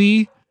 hook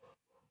fee,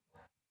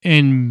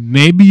 and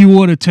maybe you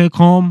would have took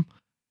home.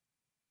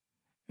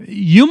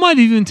 You might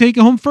even take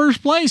it home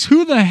first place.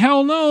 Who the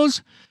hell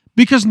knows?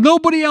 Because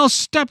nobody else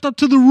stepped up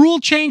to the rule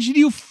change that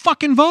you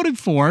fucking voted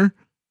for.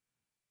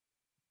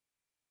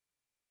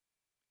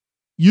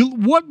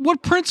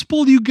 What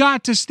principle you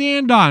got to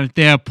stand on at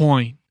that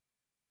point?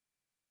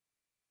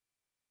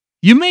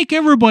 You make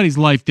everybody's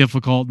life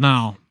difficult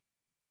now.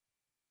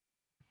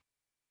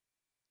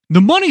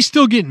 The money's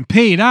still getting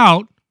paid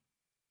out.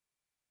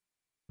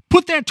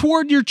 Put that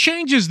toward your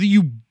changes that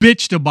you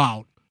bitched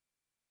about.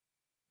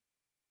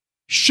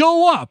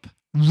 Show up.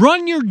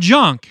 Run your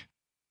junk.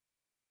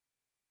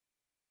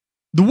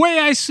 The way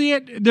I see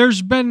it, there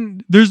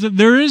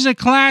is a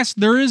class,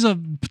 there is a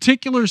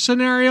particular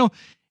scenario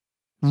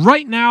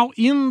right now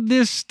in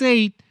this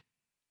state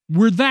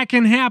where that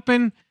can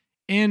happen,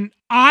 and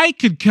I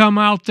could come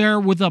out there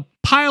with a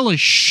pile of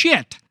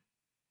shit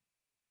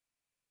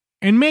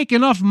and make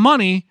enough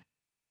money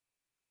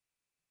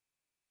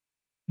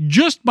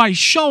just by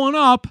showing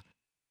up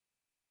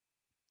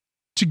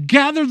to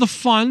gather the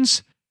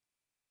funds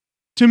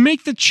to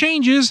make the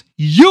changes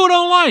you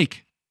don't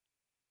like.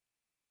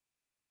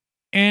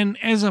 And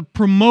as a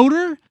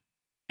promoter,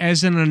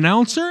 as an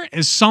announcer,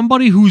 as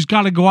somebody who's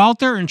got to go out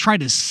there and try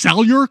to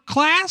sell your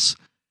class,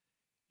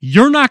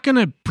 you're not going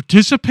to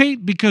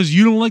participate because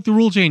you don't like the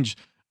rule change.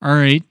 All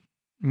right.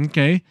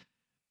 Okay.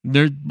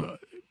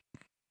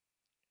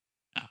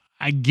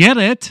 I get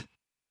it.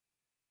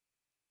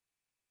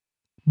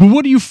 But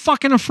what are you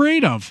fucking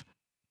afraid of?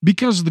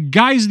 Because the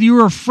guys that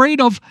you're afraid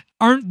of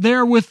aren't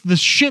there with the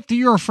shit that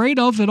you're afraid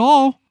of at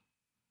all.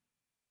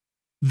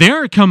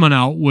 They're coming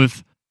out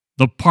with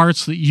the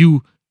parts that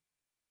you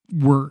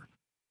were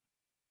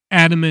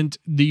adamant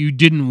that you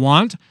didn't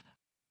want,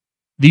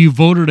 that you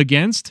voted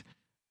against,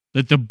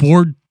 that the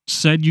board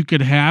said you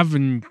could have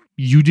and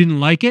you didn't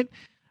like it.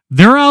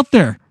 They're out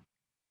there.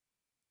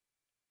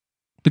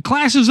 The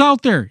class is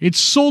out there. It's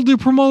sold to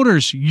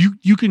promoters.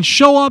 You can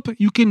show up.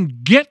 You can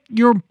get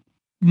your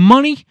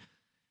money.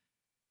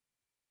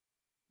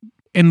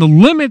 And the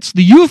limits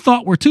that you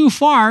thought were too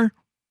far,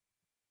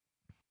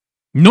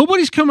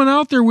 nobody's coming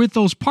out there with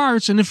those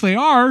parts. And if they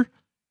are,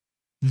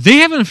 they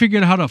haven't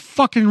figured out how to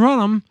fucking run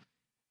them.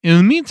 In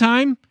the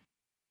meantime,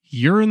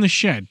 you're in the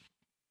shed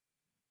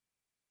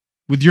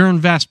with your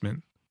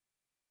investment,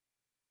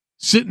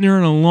 sitting there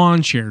in a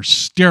lawn chair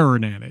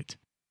staring at it.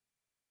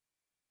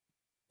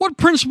 What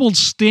principled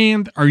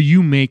stand are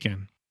you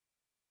making?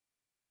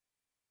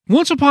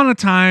 Once upon a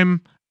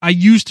time, I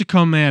used to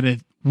come at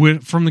it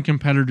from the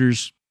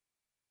competitor's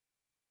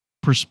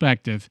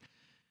perspective,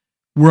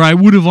 where I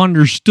would have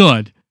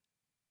understood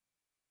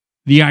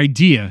the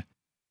idea,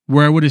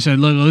 where I would have said,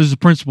 look, this is a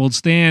principled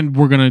stand.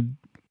 We're gonna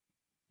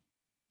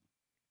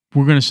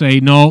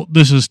say, no,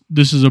 this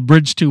is a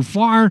bridge too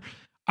far.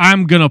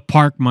 I'm gonna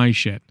park my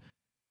shit.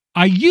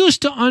 I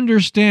used to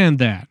understand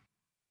that.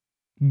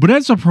 But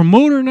as a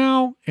promoter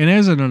now, and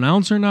as an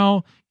announcer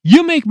now,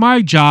 you make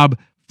my job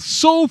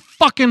so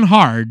fucking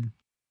hard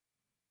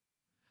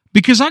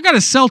because I got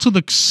to sell to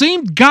the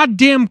same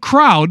goddamn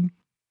crowd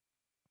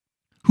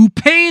who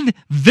paid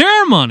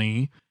their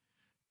money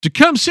to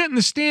come sit in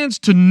the stands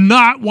to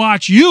not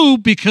watch you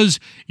because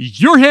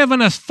you're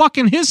having a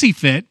fucking hissy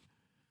fit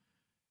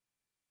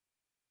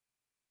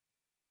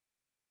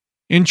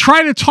and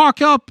try to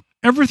talk up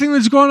everything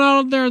that's going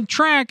on there on the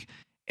track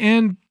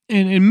and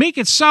make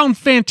it sound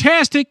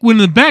fantastic when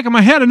in the back of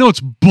my head I know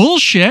it's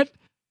bullshit,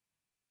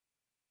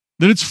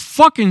 that it's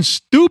fucking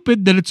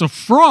stupid, that it's a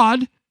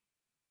fraud.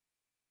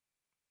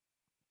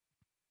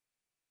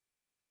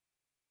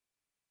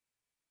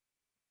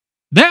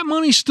 That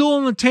money's still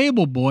on the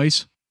table,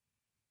 boys.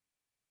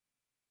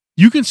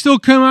 You can still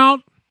come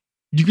out.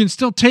 You can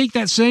still take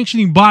that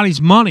sanctioning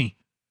body's money.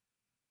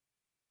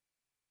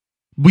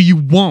 But you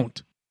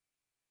won't.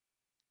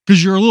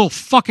 Because you're a little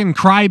fucking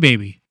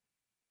crybaby.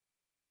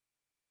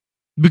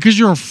 Because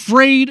you're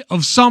afraid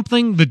of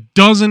something that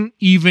doesn't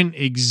even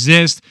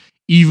exist,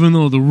 even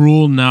though the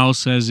rule now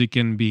says it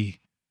can be.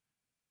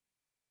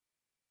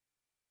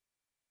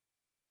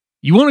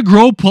 You want to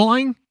grow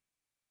pulling?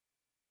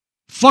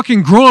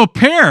 Fucking grow a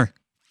pair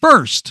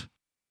first.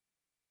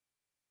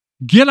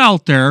 Get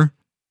out there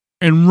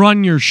and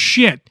run your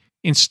shit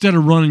instead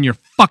of running your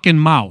fucking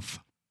mouth.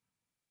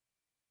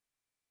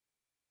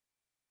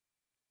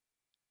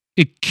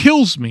 It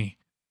kills me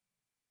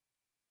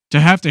to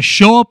have to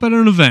show up at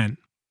an event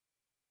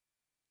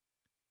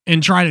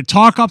and try to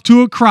talk up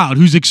to a crowd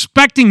who's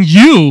expecting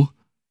you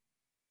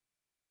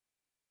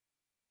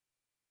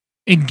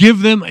and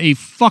give them a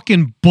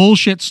fucking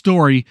bullshit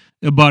story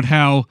about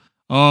how,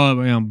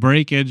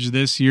 breakage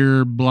this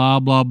year, blah,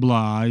 blah,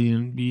 blah.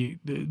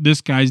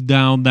 This guy's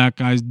down, that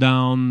guy's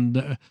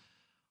down.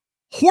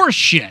 Horse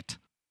shit.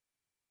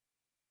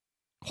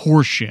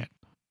 Horse shit.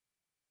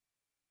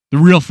 The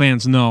real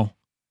fans know.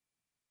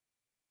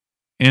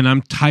 And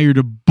I'm tired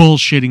of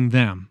bullshitting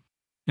them.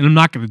 And I'm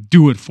not going to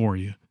do it for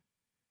you.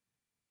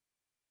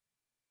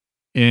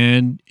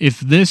 And if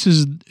this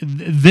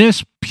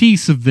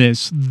piece of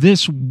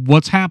this,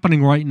 what's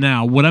happening right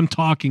now, what I'm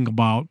talking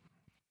about,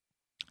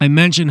 I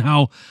mentioned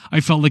how I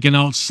felt like an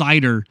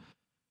outsider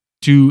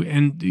to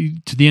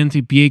the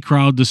NTPA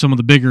crowd, to some of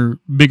the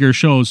bigger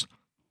shows.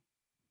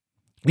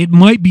 It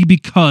might be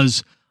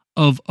because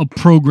of a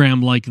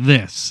program like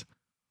this.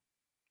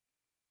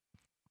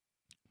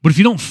 But if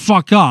you don't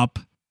fuck up,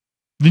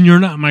 then you're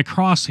not in my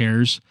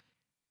crosshairs,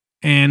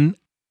 and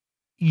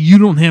you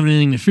don't have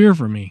anything to fear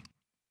from me.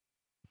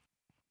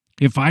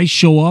 If I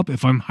show up,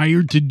 if I'm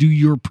hired to do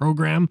your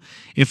program,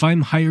 if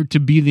I'm hired to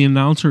be the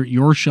announcer at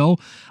your show,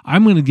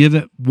 I'm going to give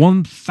it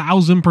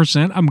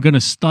 1,000%. I'm going to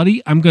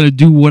study. I'm going to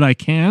do what I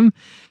can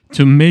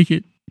to make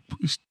it,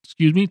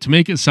 to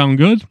make it sound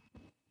good.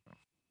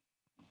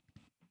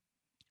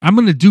 I'm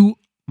going to do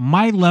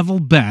my level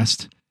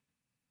best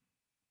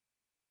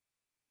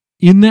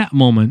in that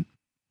moment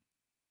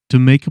to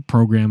make a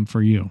program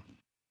for you.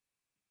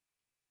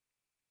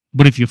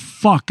 But if you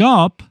fuck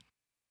up,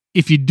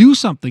 if you do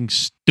something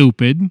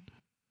stupid,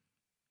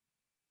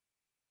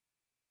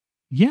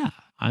 yeah,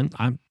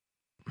 I'm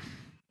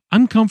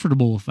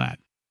comfortable with that.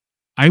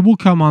 I will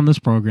come on this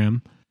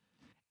program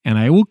and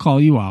I will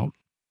call you out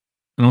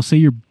and I'll say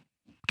you're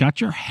got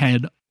your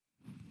head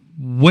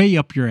way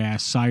up your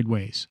ass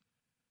sideways.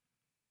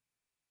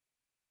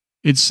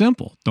 It's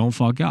simple. Don't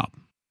fuck up.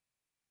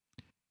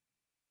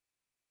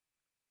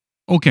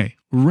 Okay,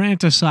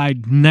 rant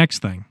aside, next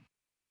thing.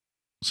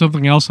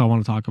 Something else I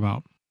want to talk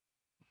about.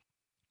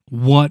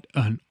 What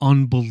an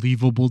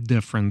unbelievable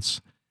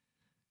difference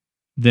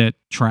that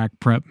track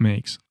prep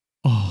makes.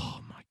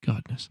 Oh my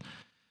goodness.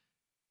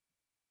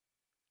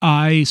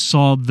 I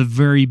saw the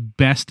very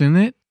best in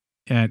it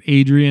at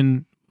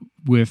Adrian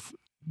with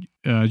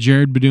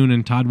Jared Badoon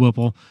and Todd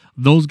Whipple.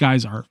 Those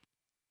guys are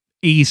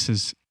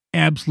aces,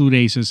 absolute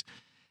aces.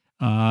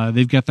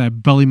 They've got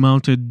that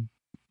belly-mounted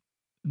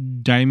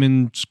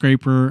diamond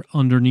scraper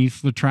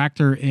underneath the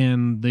tractor,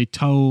 and they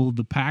tow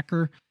the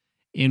packer.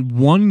 And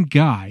one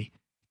guy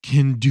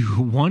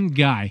one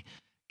guy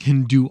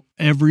can do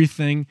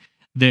everything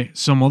that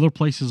some other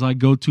places I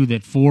go to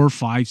that 4,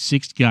 5,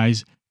 6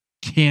 guys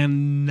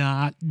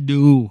cannot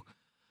do.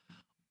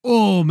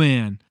 Oh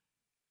man.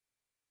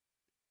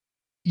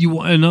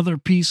 Another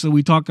piece that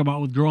we talk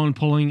about with growing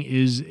pulling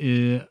is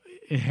it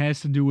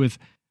has to do with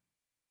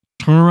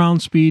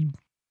turnaround speed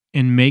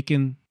and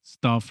making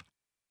stuff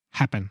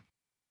happen.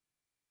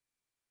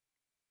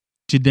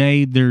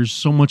 Today, there's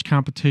so much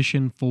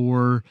competition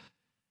for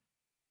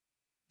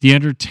the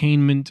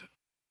entertainment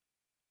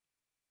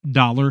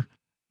dollar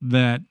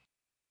that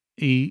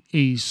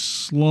a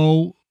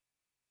slow,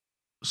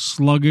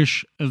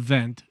 sluggish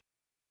event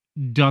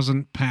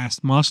doesn't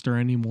pass muster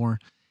anymore.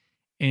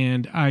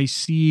 And I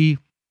see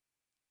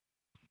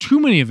too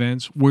many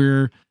events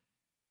where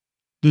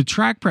the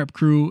track prep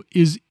crew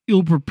is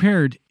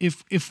ill-prepared.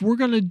 If we're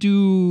going to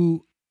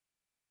do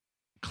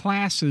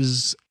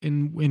classes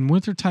in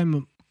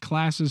wintertime,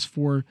 classes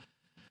for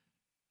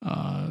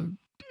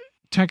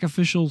tech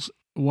officials,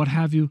 what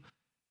have you,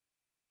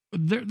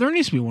 there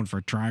needs to be one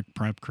for track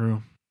prep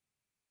crew,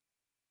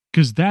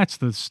 because that's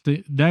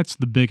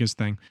the biggest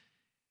thing.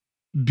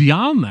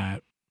 Beyond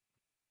that,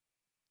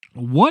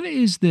 what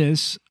is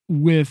this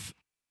with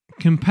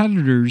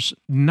competitors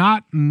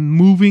not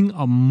moving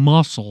a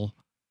muscle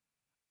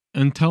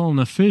until an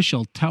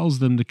official tells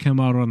them to come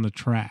out on the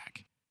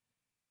track?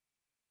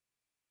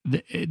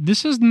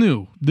 This is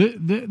new.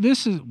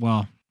 This is,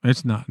 well,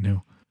 it's not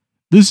new.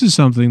 This is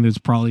something that's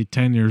probably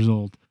 10 years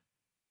old,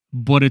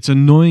 but it's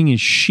annoying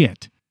as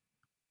shit.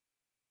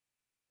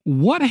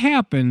 What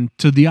happened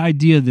to the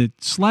idea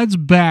that sleds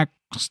back,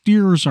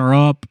 steers are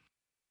up,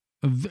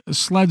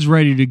 sleds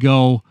ready to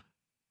go,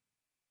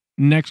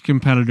 next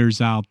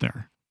competitors out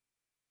there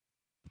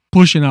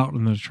pushing out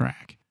on the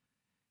track?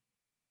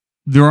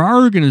 There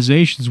are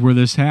organizations where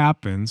this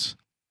happens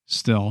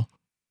still,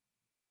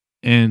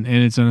 and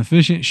it's an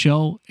efficient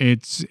show.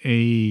 It's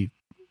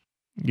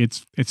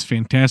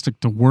fantastic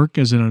to work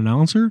as an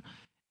announcer,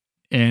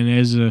 and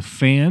as a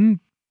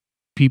fan,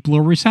 people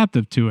are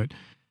receptive to it.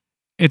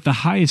 At the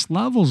highest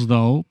levels,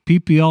 though,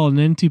 PPL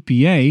and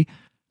NTPA,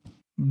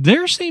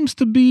 there seems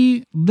to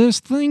be this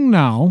thing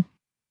now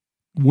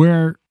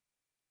where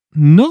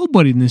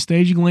nobody in the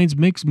staging lanes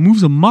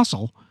moves a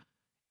muscle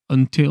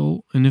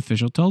until an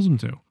official tells them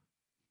to.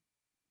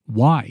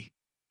 Why?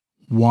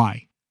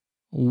 Why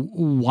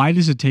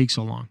does it take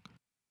so long?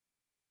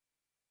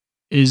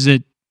 Is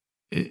it,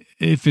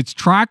 if it's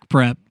track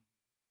prep,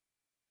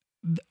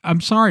 I'm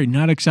sorry,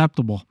 not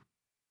acceptable.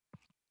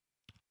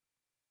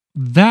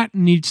 That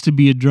needs to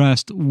be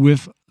addressed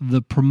with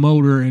the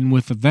promoter and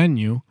with the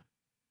venue,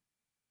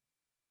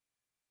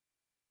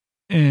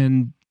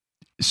 and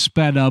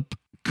sped up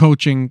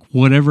coaching,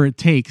 whatever it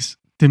takes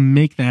to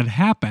make that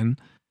happen.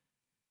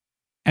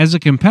 As a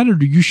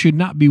competitor, you should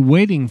not be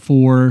waiting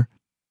for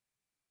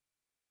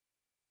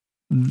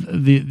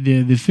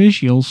the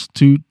officials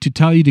to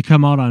tell you to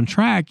come out on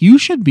track. You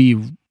should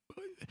be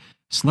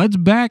sleds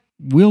back,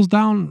 wheels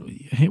down,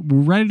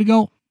 we're ready to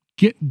go.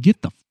 Get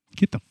the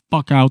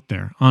fuck out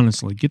there.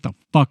 Honestly, get the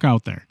fuck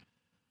out there.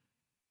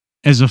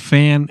 As a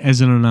fan,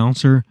 as an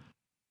announcer,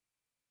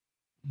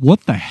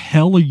 what the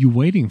hell are you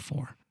waiting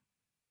for?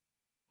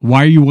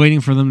 Why are you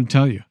waiting for them to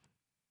tell you?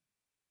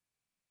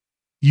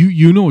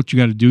 You know what you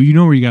got to do. You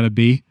know where you got to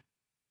be.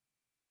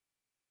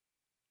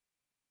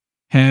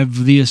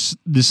 Have the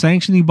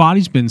sanctioning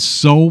bodies been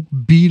so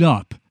beat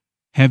up?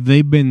 Have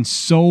they been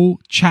so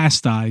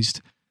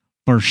chastised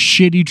for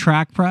shitty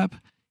track prep?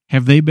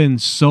 Have they been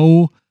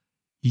so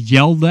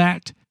yelled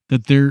at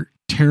that they're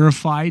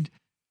terrified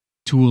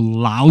to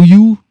allow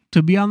you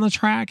to be on the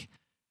track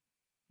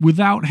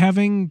without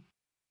having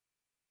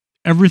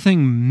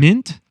everything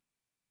mint?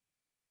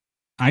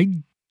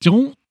 I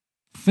don't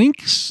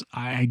think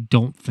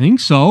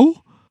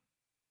so.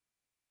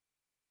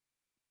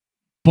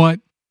 But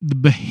the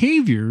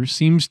behavior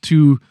seems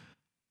to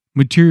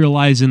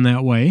materialize in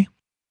that way.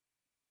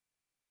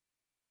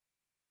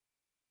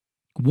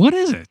 What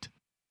is it?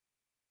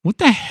 What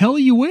the hell are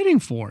you waiting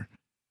for?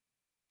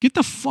 Get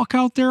the fuck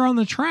out there on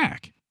the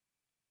track.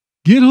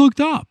 Get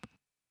hooked up.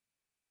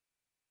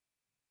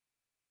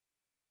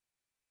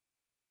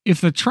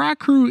 If the track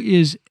crew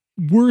is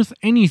worth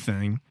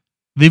anything,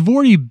 they've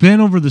already been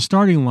over the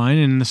starting line,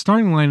 and the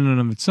starting line in and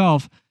of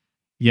itself,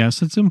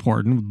 yes, it's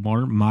important with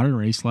modern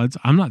race sleds.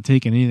 I'm not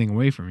taking anything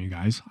away from you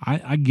guys.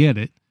 I get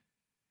it.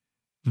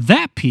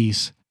 That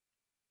piece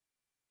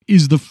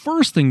is the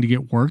first thing to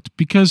get worked,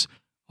 because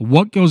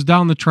what goes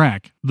down the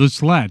track? The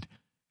sled.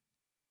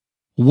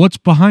 What's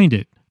behind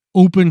it?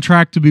 Open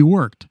track to be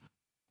worked.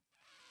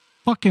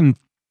 Fucking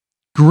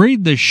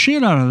grade the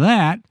shit out of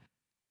that.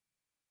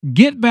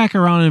 Get back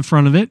around in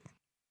front of it.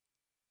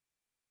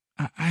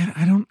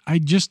 I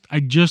just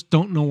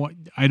don't know what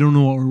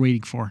we're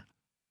waiting for.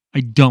 I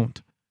don't.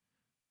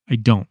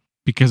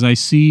 Because I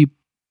see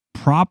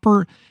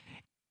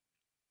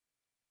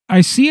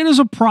it as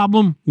a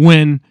problem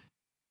when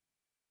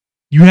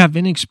you have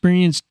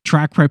inexperienced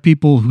track prep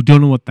people who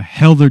don't know what the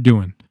hell they're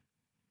doing.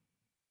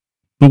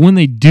 But when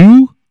they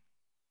do,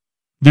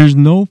 There's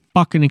no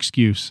fucking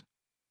excuse.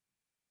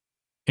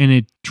 And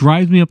it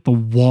drives me up the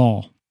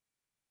wall.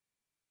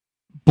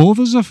 Both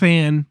as a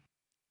fan,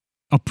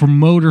 a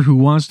promoter who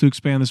wants to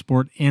expand the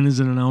sport, and as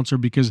an announcer,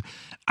 because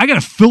I got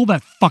to fill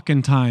that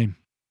fucking time.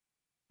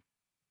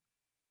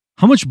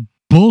 How much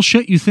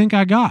bullshit you think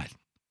I got?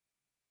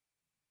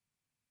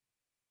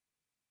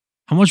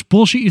 How much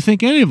bullshit you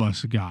think any of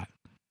us got?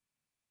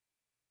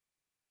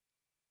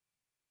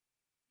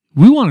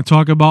 We want to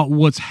talk about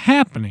what's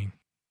happening,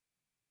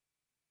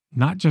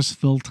 not just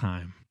fill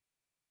time.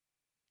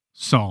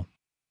 So,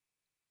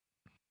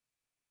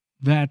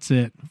 that's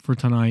it for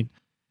tonight.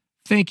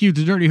 Thank you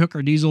to Dirty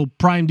Hooker Diesel,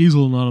 Prime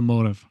Diesel and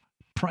Automotive,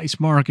 Price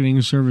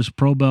Marketing Service,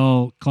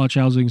 ProBell, Clutch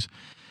Housings,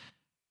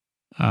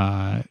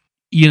 ENS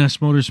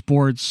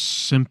Motorsports,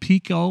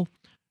 Simpico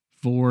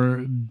for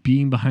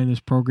being behind this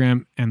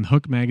program, and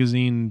Hook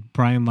Magazine,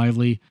 Brian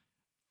Lively.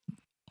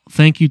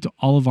 Thank you to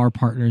all of our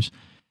partners.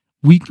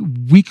 We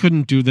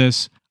couldn't do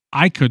this.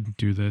 I couldn't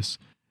do this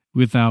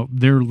without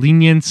their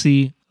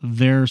leniency,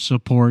 their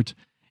support,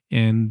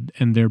 and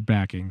their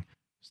backing.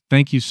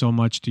 Thank you so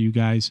much to you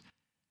guys.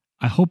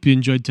 I hope you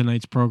enjoyed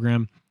tonight's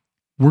program.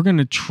 We're going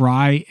to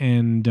try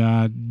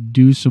and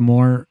do some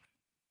more.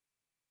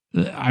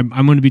 I'm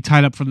going to be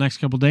tied up for the next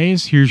couple of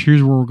days. Here's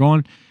where we're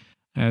going.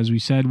 As we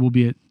said, we'll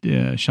be at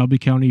Shelby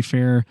County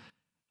Fair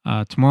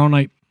tomorrow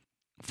night,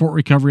 Fort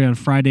Recovery on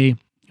Friday,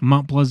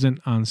 Mount Pleasant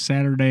on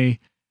Saturday,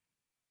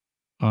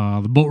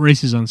 the boat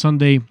races on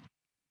Sunday.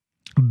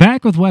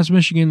 Back with West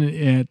Michigan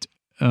at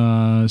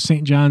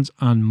St. John's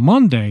on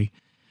Monday.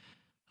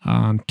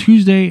 On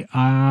Tuesday,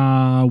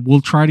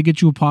 we'll try to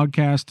get you a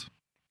podcast.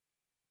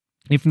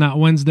 If not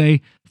Wednesday,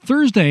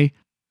 Thursday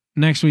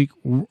next week,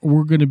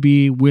 we're going to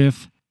be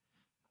with.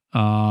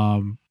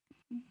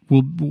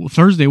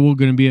 Thursday we're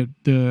going to be at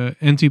the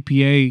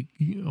NTPA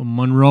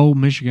Monroe,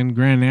 Michigan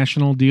Grand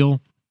National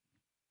deal.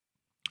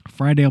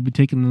 Friday I'll be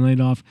taking the night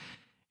off,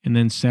 and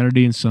then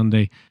Saturday and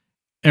Sunday,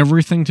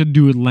 everything to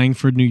do with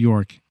Langford, New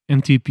York,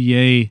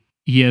 NTPA,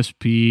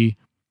 ESP,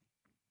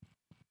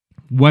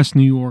 West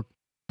New York.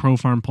 Pro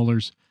Farm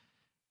Pullers,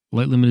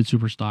 Light Limited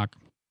Super Stock,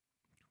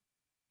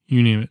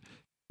 you name it.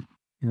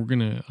 We're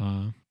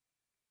gonna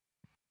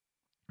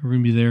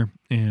be there,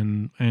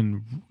 and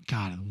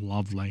God, I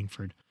love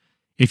Langford.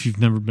 If you've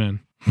never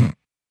been,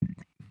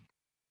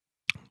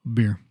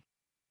 beer.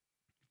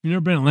 If you've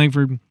never been at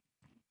Langford,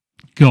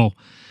 go.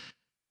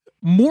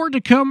 More to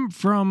come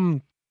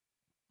from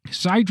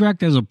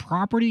Sidetracked as a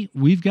property.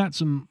 We've got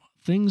some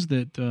things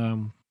that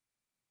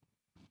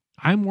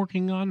I'm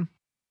working on.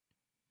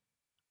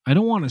 I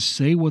don't want to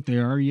say what they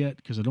are yet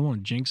because I don't want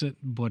to jinx it,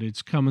 but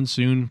it's coming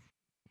soon.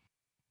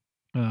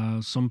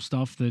 Some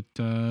stuff that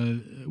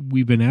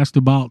we've been asked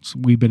about,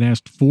 we've been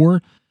asked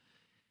for.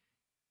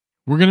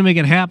 We're going to make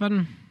it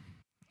happen,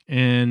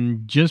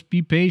 and just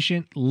be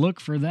patient. Look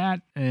for that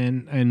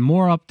and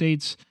more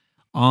updates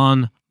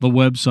on the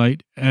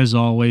website, as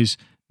always,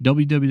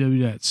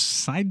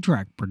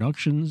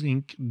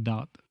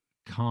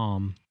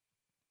 www.sidetrackproductionsinc.com.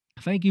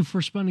 Thank you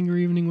for spending your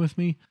evening with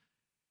me.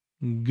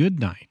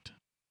 Good night.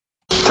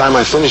 Time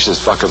I finish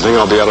this fucking thing,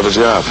 I'll be out of a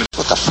job.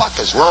 What the fuck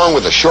is wrong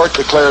with a short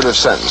declarative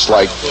sentence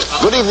like,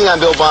 good evening, I'm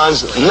Bill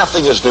Bonds,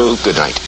 nothing is new, good night.